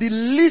I am the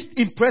least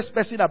impressed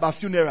person about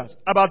funerals.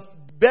 About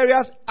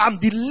burials, I'm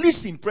the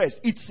least impressed.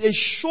 It's a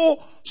show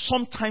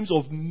sometimes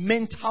of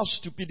mental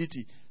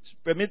stupidity.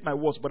 Permit my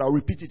words, but I'll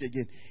repeat it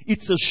again.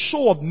 It's a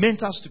show of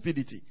mental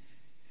stupidity.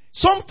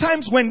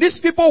 Sometimes when these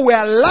people were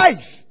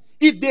alive,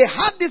 if they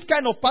had this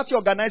kind of party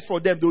organized for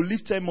them, they'll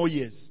live 10 more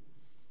years.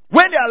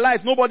 When they're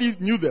alive, nobody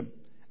knew them.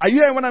 Are you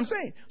hearing what I'm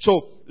saying?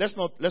 So, let's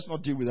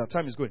not deal with that.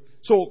 Time is going.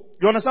 So,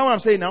 you understand what I'm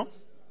saying now?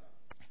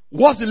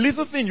 What's the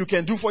little thing you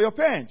can do for your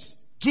parents?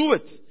 Do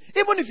it.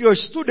 Even if you're a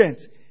student,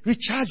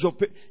 recharge your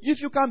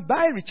if you can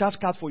buy a recharge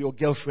card for your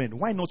girlfriend,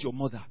 why not your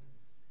mother?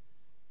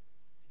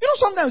 You know,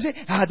 sometimes you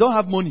say, I don't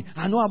have money.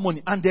 I don't have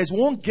money. And there's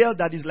one girl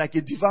that is like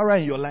a devourer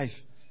in your life.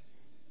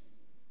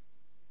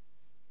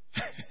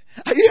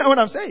 Are you hearing what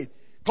I'm saying?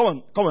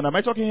 Come on. Am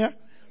I talking here?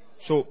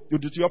 So, you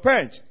do to your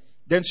parents.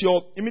 Then to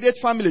your immediate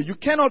family. You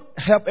cannot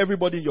help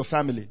everybody in your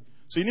family.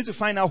 So you need to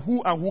find out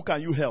who and who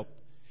can you help.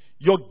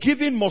 Your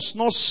giving must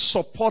not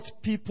support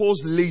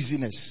people's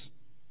laziness.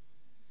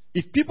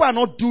 If people are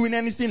not doing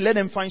anything, let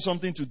them find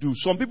something to do.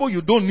 Some people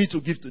you don't need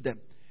to give to them.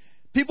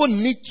 People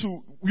need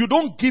to, you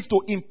don't give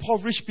to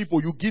impoverish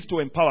people, you give to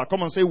empower.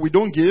 Come on, say, we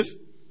don't give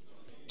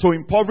to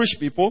impoverish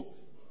people,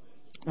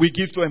 we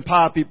give to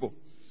empower people.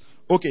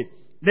 Okay.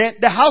 Then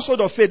the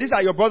household of faith. These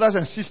are your brothers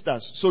and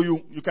sisters. So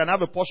you can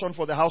have a portion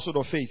for the household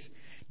of faith.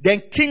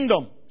 Then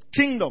kingdom.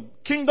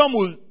 Kingdom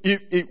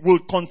will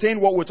contain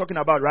what we're talking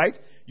about, right?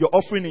 Your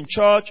offering in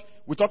church.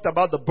 We talked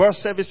about the birth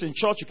service in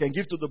church. You can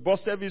give to the birth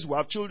service. We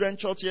have children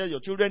church here. Your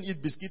children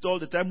eat biscuit all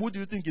the time. Who do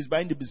you think is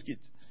buying the biscuit?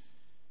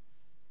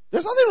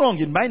 There's nothing wrong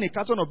in buying a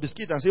carton of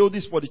biscuit and say, oh,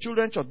 this is for the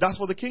children church. That's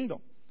for the kingdom.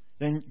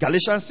 Then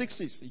Galatians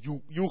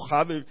 6:6. You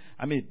have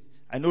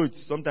I know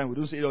it's sometimes we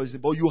don't say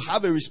it, but you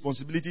have a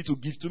responsibility to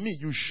give to me.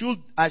 You should,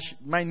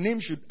 my name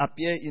should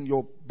appear in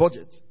your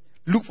budget.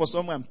 Look for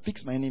someone and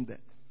fix my name there.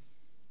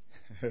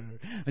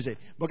 I say,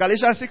 but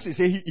Galatians 6, he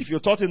say, if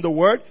you're taught in the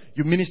word,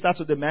 you minister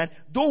to the man.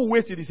 Don't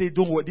wait till he say,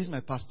 don't worry, this is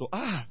my pastor.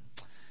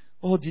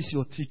 All these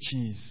your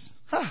teachings.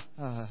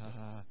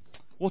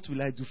 What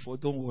will I do for?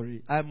 Don't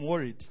worry. I'm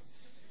worried.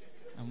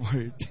 I'm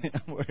worried.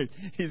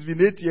 It's been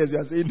 8 years. You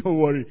are saying, don't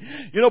worry.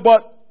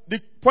 But the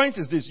point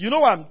is this.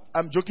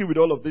 I'm joking with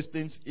all of these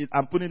things.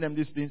 I'm putting them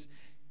these things.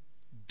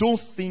 Don't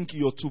think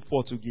you're too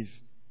poor to give.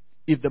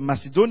 If the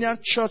Macedonian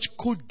church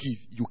could give,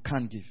 you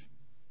can't give.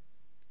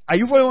 Are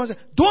you following what I'm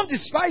saying? Don't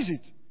despise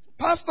it.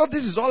 Pastor,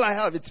 this is all I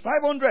have. It's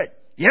 500.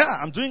 Yeah,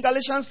 I'm doing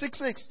Galatians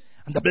 6:6.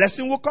 And the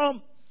blessing will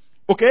come.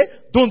 Okay?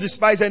 Don't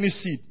despise any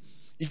seed.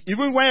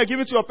 Even when you're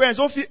giving to your parents,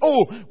 don't feel,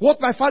 what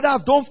my father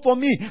have done for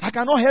me, I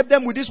cannot help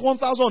them with this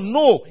 1,000.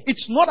 No,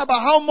 it's not about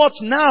how much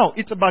now.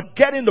 It's about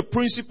getting the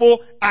principle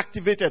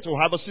activated to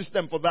have a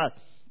system for that.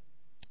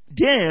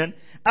 Then,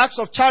 acts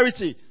of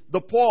charity,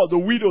 the poor, the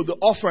widow, the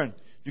orphan.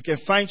 You can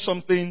find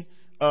something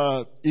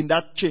in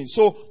that chain.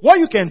 So what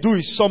you can do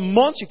is some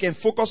months you can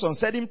focus on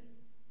certain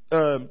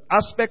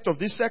aspect of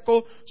this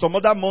circle. Some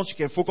other months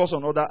you can focus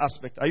on other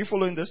aspect. Are you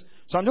following this?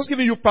 So I'm just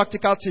giving you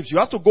practical tips. You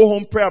have to go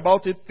home, pray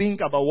about it,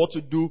 think about what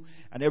to do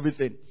and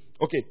everything.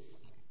 Okay.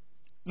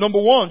 Number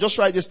 1, just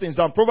write these things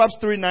down. Proverbs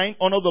 3:9,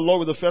 honor the Lord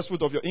with the first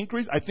fruit of your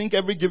increase. I think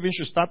every giving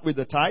should start with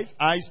the tithe.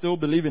 I still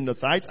believe in the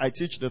tithe. I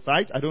teach the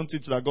tithe. I don't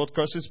teach that God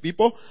curses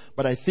people,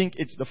 but I think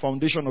it's the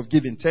foundation of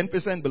giving.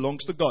 10%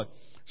 belongs to God.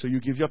 So you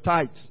give your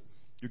tithes.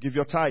 You give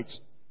your tithes.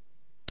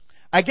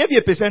 I gave you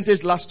a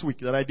percentage last week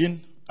that I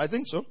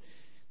think so.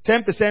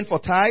 10% for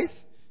tithe,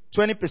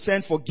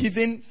 20% for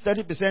giving,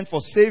 30% for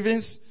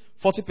savings,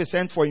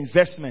 40% for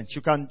investment.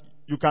 You can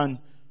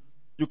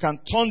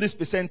turn this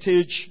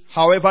percentage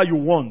however you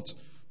want.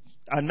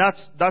 And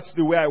that's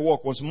the way I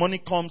work. Once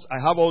money comes, I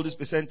have all this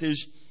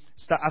percentage.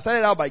 I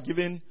started out by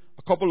giving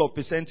a couple of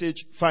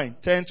percentage. Fine.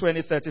 10,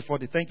 20, 30,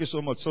 40. Thank you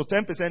so much. So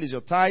 10% is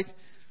your tithe.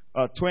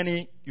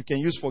 20 you can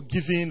use for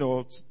giving,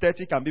 or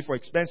 30 can be for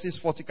expenses,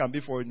 40 can be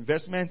for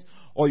investment,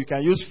 or you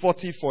can use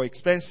 40 for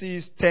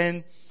expenses,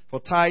 10 for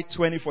tithe,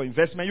 20 for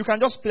investment. You can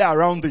just play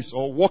around this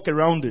or walk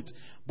around it.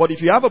 But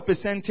if you have a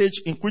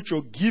percentage in which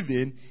you're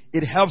giving,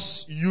 it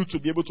helps you to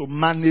be able to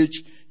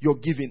manage your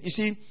giving. You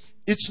see,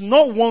 it's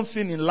not one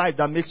thing in life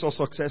that makes us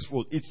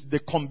successful. It's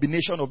the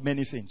combination of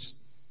many things.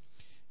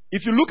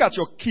 If you look at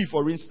your key,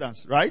 for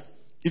instance, right?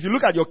 If you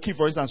look at your key,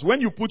 for instance,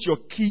 when you put your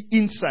key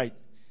inside,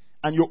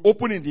 and you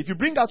open it, if you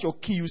bring out your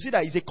key, you see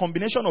that it's a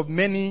combination of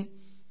many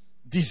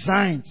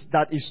designs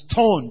that is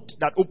turned,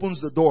 that opens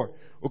the door.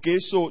 Okay,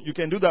 so you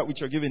can do that with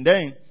your giving.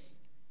 Then,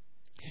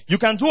 you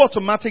can do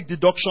automatic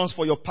deductions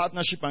for your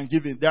partnership and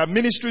giving. There are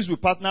ministries we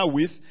partner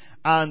with,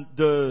 and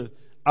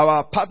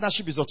our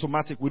partnership is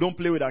automatic. We don't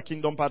play with our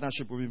kingdom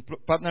partnership. We've been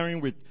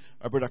partnering with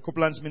Brother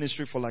Copeland's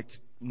ministry for like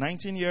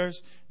 19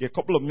 years. There are a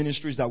couple of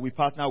ministries that we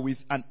partner with,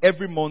 and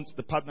every month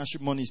the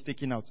partnership money is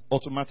taken out.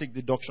 Automatic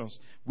deductions.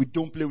 We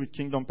don't play with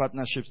kingdom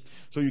partnerships.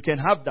 So you can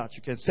have that.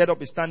 You can set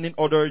up a standing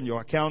order in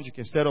your account. You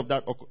can set up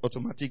that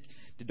automatic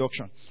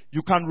deduction.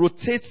 You can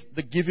rotate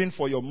the giving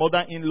for your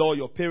mother-in-law,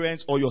 your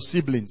parents, or your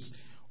siblings.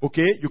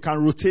 Okay? You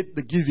can rotate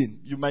the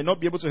giving. You might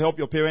not be able to help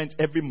your parents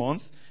every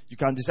month. You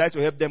can decide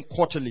to help them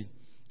quarterly.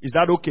 Is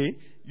that okay?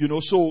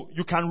 So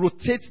you can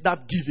rotate that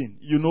giving.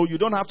 You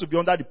don't have to be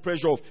under the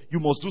pressure of you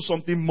must do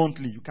something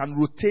monthly. You can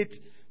rotate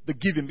the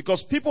giving,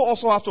 because people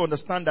also have to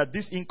understand that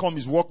this income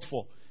is worked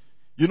for.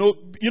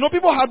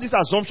 People have this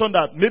assumption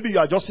that maybe you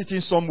are just sitting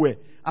somewhere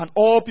and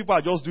all people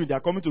are just doing, they are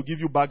coming to give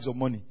you bags of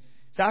money.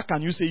 So how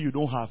can you say you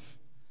don't have?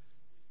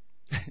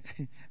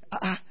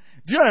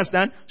 Do you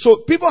understand?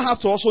 So people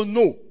have to also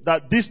know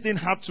that this thing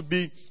have to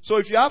be. So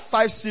if you have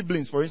 5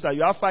 siblings, for instance,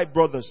 you have 5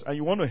 brothers, and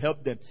you want to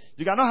help them,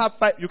 you cannot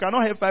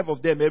help 5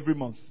 of them every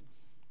month.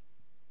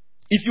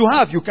 If you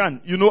have, you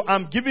can.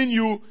 I'm giving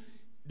you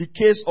the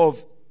case of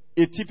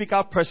a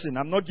typical person.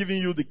 I'm not giving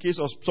you the case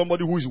of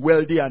somebody who is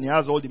wealthy and he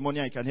has all the money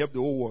and he can help the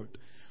whole world.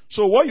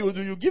 So what you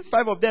do, you give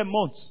 5 of them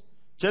months: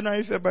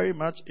 January, February,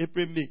 March,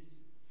 April, May.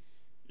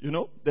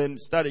 Then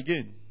start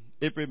again.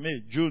 April,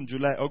 May, June,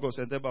 July, August,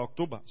 September,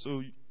 October.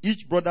 So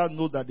each brother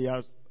knows that they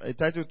are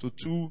entitled to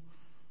 2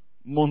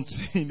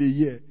 months in a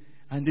year.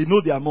 And they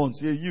know their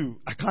months.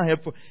 I can't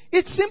help.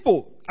 It's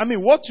simple.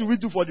 What should we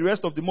do for the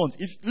rest of the month?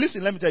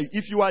 Listen, let me tell you.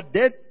 If you are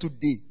dead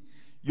today,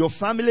 your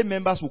family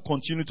members will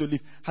continue to live.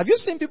 Have you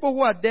seen people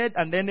who are dead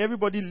and then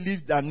everybody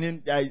lived and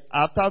then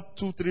after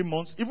 2-3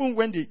 months, even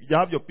when you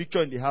have your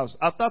picture in the house,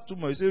 after 2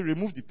 months, you say,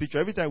 remove the picture.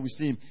 Every time we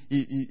see him,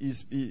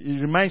 he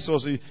reminds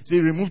us, you say,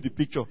 remove the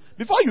picture.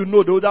 Before you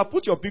know, they would have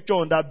put your picture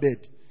on that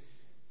bed.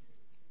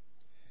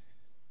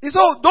 So,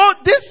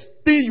 this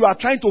thing you are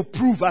trying to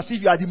prove as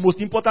if you are the most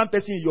important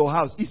person in your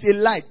house, it's a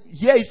lie.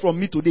 Hear it from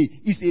me today.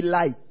 It's a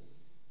lie.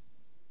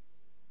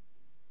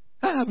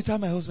 Without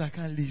my husband, I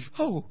can't live.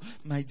 Oh,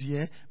 my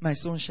dear, my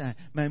sunshine,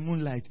 my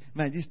moonlight,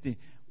 my this thing.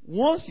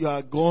 Once you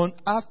are gone,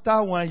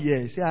 after 1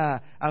 year, say,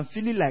 I'm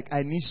feeling like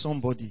I need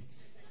somebody.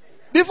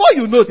 Before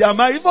you know they are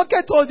married,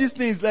 forget all these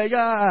things. Like,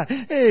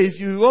 hey,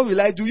 what will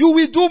I do? You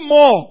will do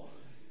more.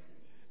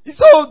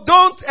 So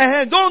don't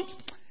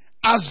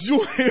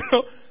assume,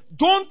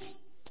 don't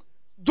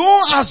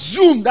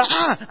assume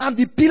that, I'm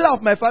the pillar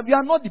of my family. You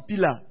are not the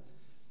pillar.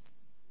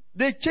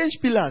 They change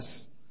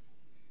pillars.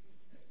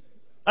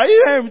 Are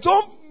you hearing?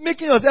 Don't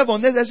making yourself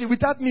unnecessary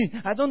without me.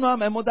 I don't know how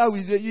my mother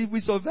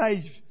will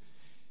survive.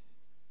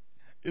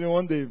 You know,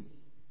 one day,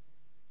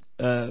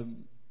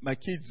 my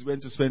kids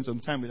went to spend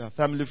some time with our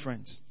family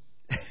friends.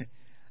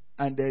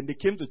 And then they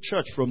came to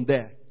church from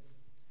there.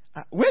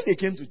 When they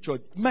came to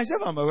church,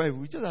 myself and my wife,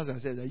 we just asked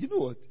ourselves, you know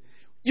what?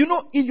 You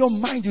know, in your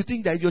mind, you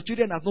think that if your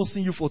children have not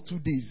seen you for 2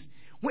 days,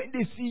 when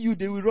they see you,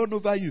 they will run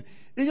over you.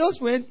 They just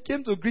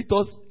came to greet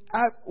us.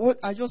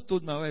 I just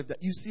told my wife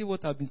that, you see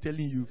what I've been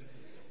telling you.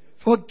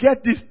 Forget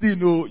this thing,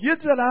 oh. You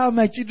said,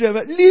 my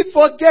children, leave,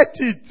 forget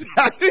it.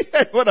 You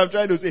hear what I'm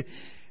trying to say?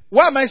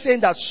 Why am I saying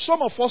that?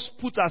 Some of us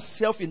put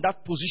ourselves in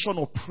that position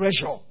of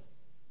pressure.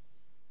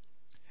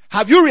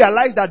 Have you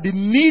realized that the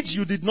needs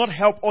you did not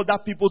help other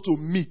people to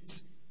meet,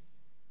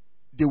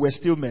 they were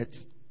still met?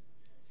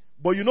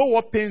 But you know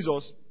what pains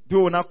us?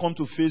 People will now come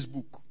to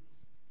Facebook.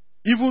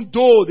 Even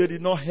though they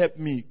did not help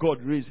me,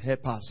 God raised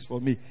helpers for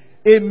me.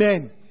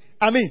 Amen.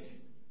 I mean,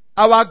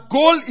 our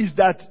goal is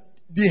that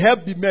the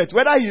help be met.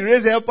 Whether he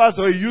raised helpers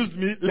or he used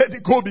me, let the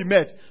goal be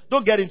met.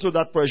 Don't get into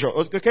that pressure.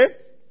 Okay?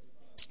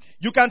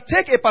 You can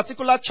take a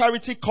particular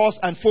charity cause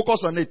and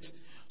focus on it.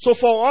 So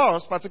for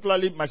us,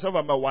 particularly myself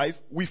and my wife,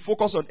 we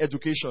focus on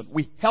education.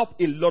 We help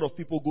a lot of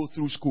people go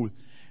through school.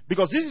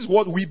 Because this is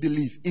what we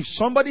believe. If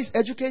somebody's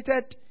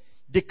educated,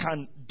 they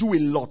can do a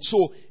lot.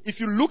 So if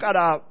you look at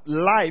our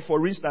life,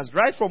 for instance,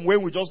 right from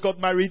when we just got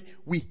married,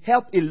 we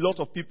help a lot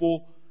of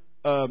people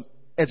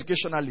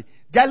educationally.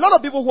 There are a lot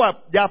of people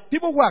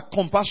who are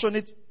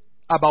compassionate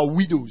about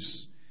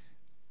widows.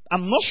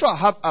 I'm not sure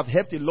I've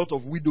helped a lot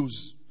of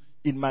widows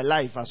in my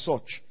life as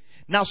such.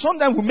 Now,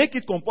 sometimes we make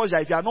it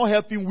compulsory. If you are not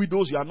helping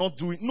widows, you are not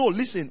doing. No,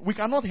 listen, we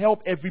cannot help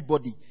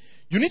everybody.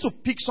 You need to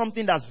pick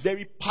something that's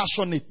very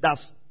passionate,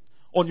 that's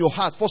on your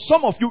heart. For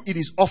some of you, it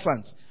is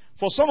orphans.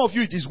 For some of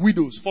you, it is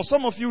widows. For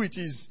some of you, it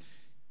is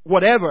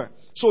whatever.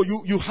 So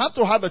you have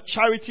to have a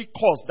charity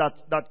cause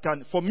that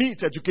can, for me,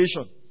 it's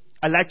education.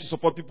 I like to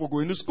support people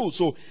going to school.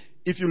 So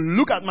if you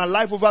look at my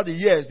life over the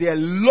years, there are a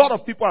lot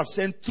of people I've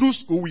sent through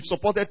school. We've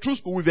supported through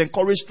school. We've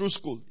encouraged through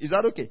school. Is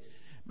that okay?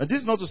 But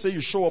this is not to say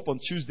you show up on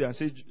Tuesday and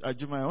say,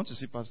 Juma, I want to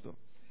see Pastor.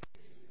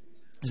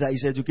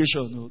 It's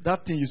education. No.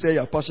 That thing you say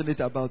you're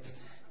passionate about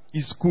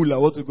is school. I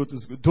want to go to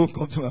school. Don't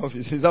come to my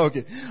office. Is that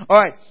okay?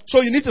 Alright.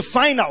 So you need to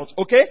find out.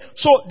 Okay?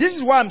 So this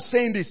is why I'm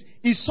saying this.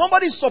 If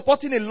somebody is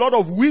supporting a lot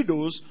of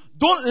widows,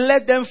 don't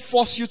let them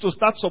force you to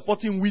start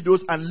supporting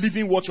widows and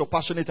leaving what you're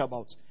passionate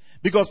about.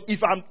 Because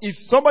if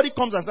somebody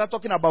comes and starts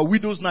talking about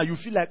widows now, you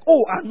feel like,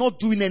 oh, I'm not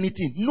doing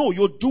anything. No,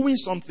 you're doing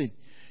something.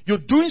 You're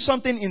doing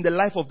something in the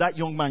life of that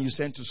young man you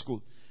sent to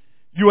school.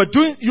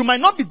 You might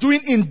not be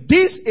doing in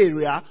this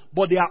area,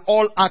 but they are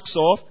all acts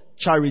of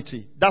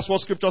charity. That's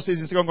what scripture says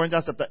in 2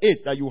 Corinthians chapter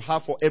 8, that you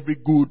have for every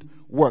good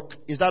work.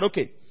 Is that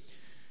okay?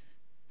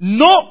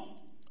 No.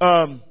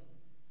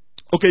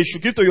 Okay, you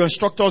should give to your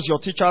instructors, your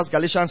teachers,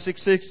 Galatians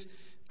 6:6.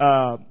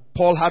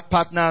 Paul had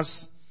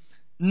partners.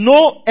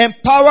 No,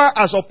 empower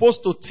as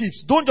opposed to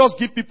tips. Don't just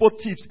give people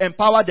tips,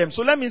 empower them.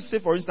 So let me say,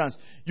 for instance,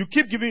 you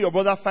keep giving your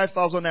brother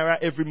 5,000 naira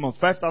every month,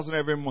 5,000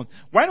 every month.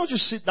 Why don't you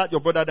sit that your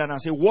brother down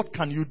and say, what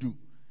can you do?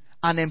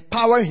 And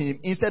empower him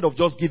instead of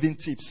just giving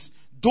tips.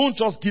 Don't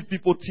just give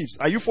people tips.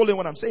 Are you following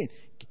what I'm saying?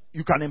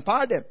 You can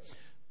empower them.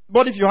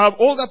 But if you have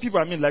older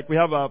people, like we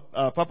have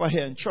a Papa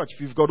here in church, if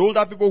you've got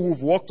older people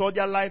who've worked all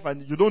their life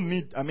and they don't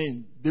need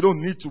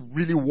to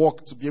really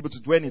work to be able to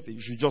do anything.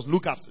 You should just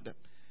look after them.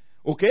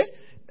 Okay?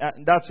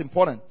 That's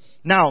important.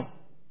 Now,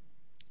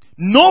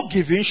 no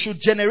giving should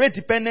generate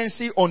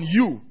dependency on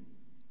you.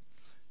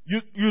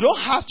 You don't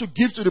have to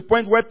give to the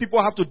point where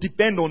people have to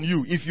depend on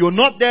you. If you're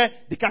not there,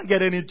 they can't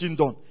get anything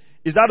done.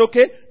 Is that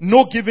okay?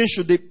 No giving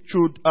should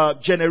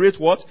generate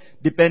what?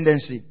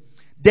 Dependency.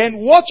 Then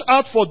watch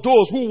out for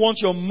those who want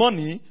your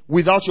money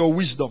without your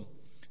wisdom.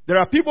 There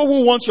are people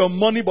who want your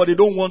money, but they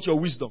don't want your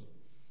wisdom.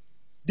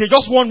 They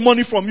just want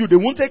money from you. They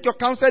won't take your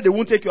counsel. They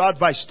won't take your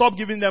advice. Stop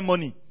giving them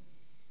money.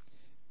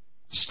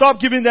 Stop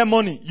giving them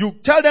money. You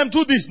tell them,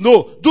 do this,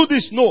 no. Do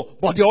this, no.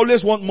 But they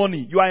always want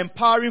money. You are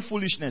empowering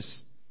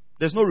foolishness.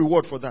 There's no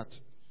reward for that.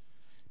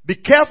 Be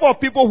careful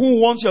of people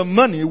who want your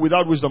money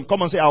without wisdom.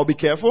 Come and say, I'll be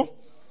careful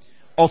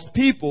of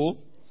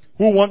people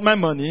who want my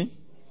money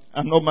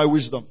and not my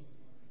wisdom.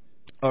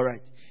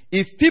 Alright.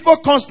 If people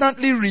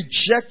constantly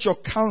reject your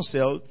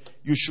counsel,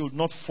 you should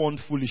not fund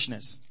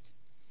foolishness.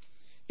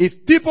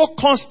 If people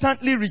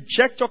constantly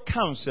reject your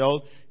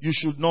counsel, you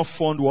should not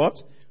fund what?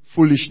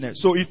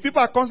 Foolishness. So if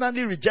people are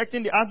constantly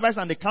rejecting the advice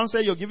and the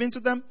counsel you're giving to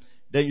them,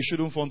 then you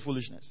shouldn't fund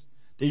foolishness.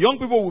 The young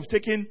people we've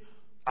taken,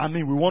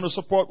 we want to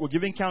support, we're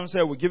giving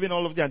counsel, we're giving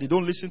all of that, and they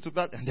don't listen to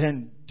that, and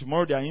then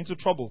tomorrow they are into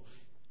trouble.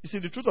 You see,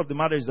 the truth of the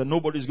matter is that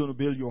nobody's going to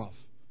bail you off.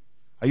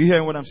 Are you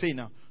hearing what I'm saying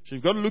now? So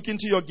you've got to look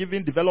into your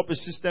giving, develop a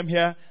system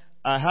here.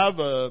 I have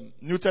a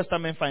New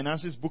Testament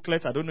finances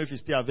booklet. I don't know if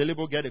it's still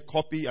available. Get a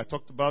copy. I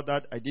talked about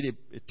that. I did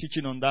a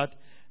teaching on that.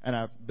 And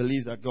I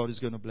believe that God is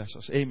going to bless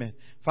us. Amen.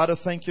 Father,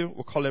 thank you.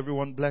 We'll call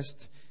everyone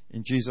blessed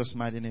in Jesus'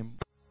 mighty name.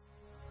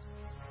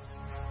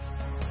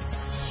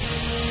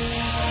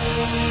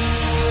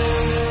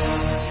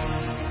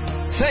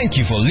 Thank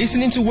you for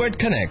listening to Word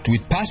Connect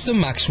with Pastor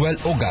Maxwell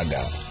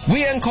Ogaga.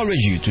 We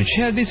encourage you to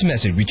share this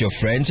message with your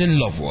friends and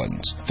loved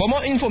ones. For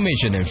more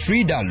information and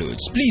free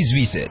downloads, please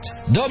visit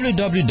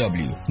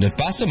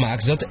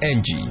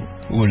www.pastormax.ng.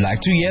 We would like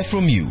to hear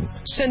from you.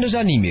 Send us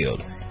an email,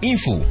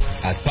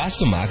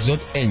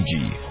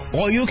 info@pastormax.ng,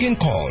 or you can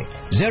call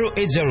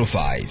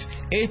 0805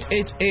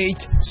 888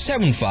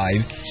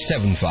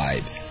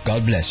 7575.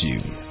 God bless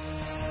you.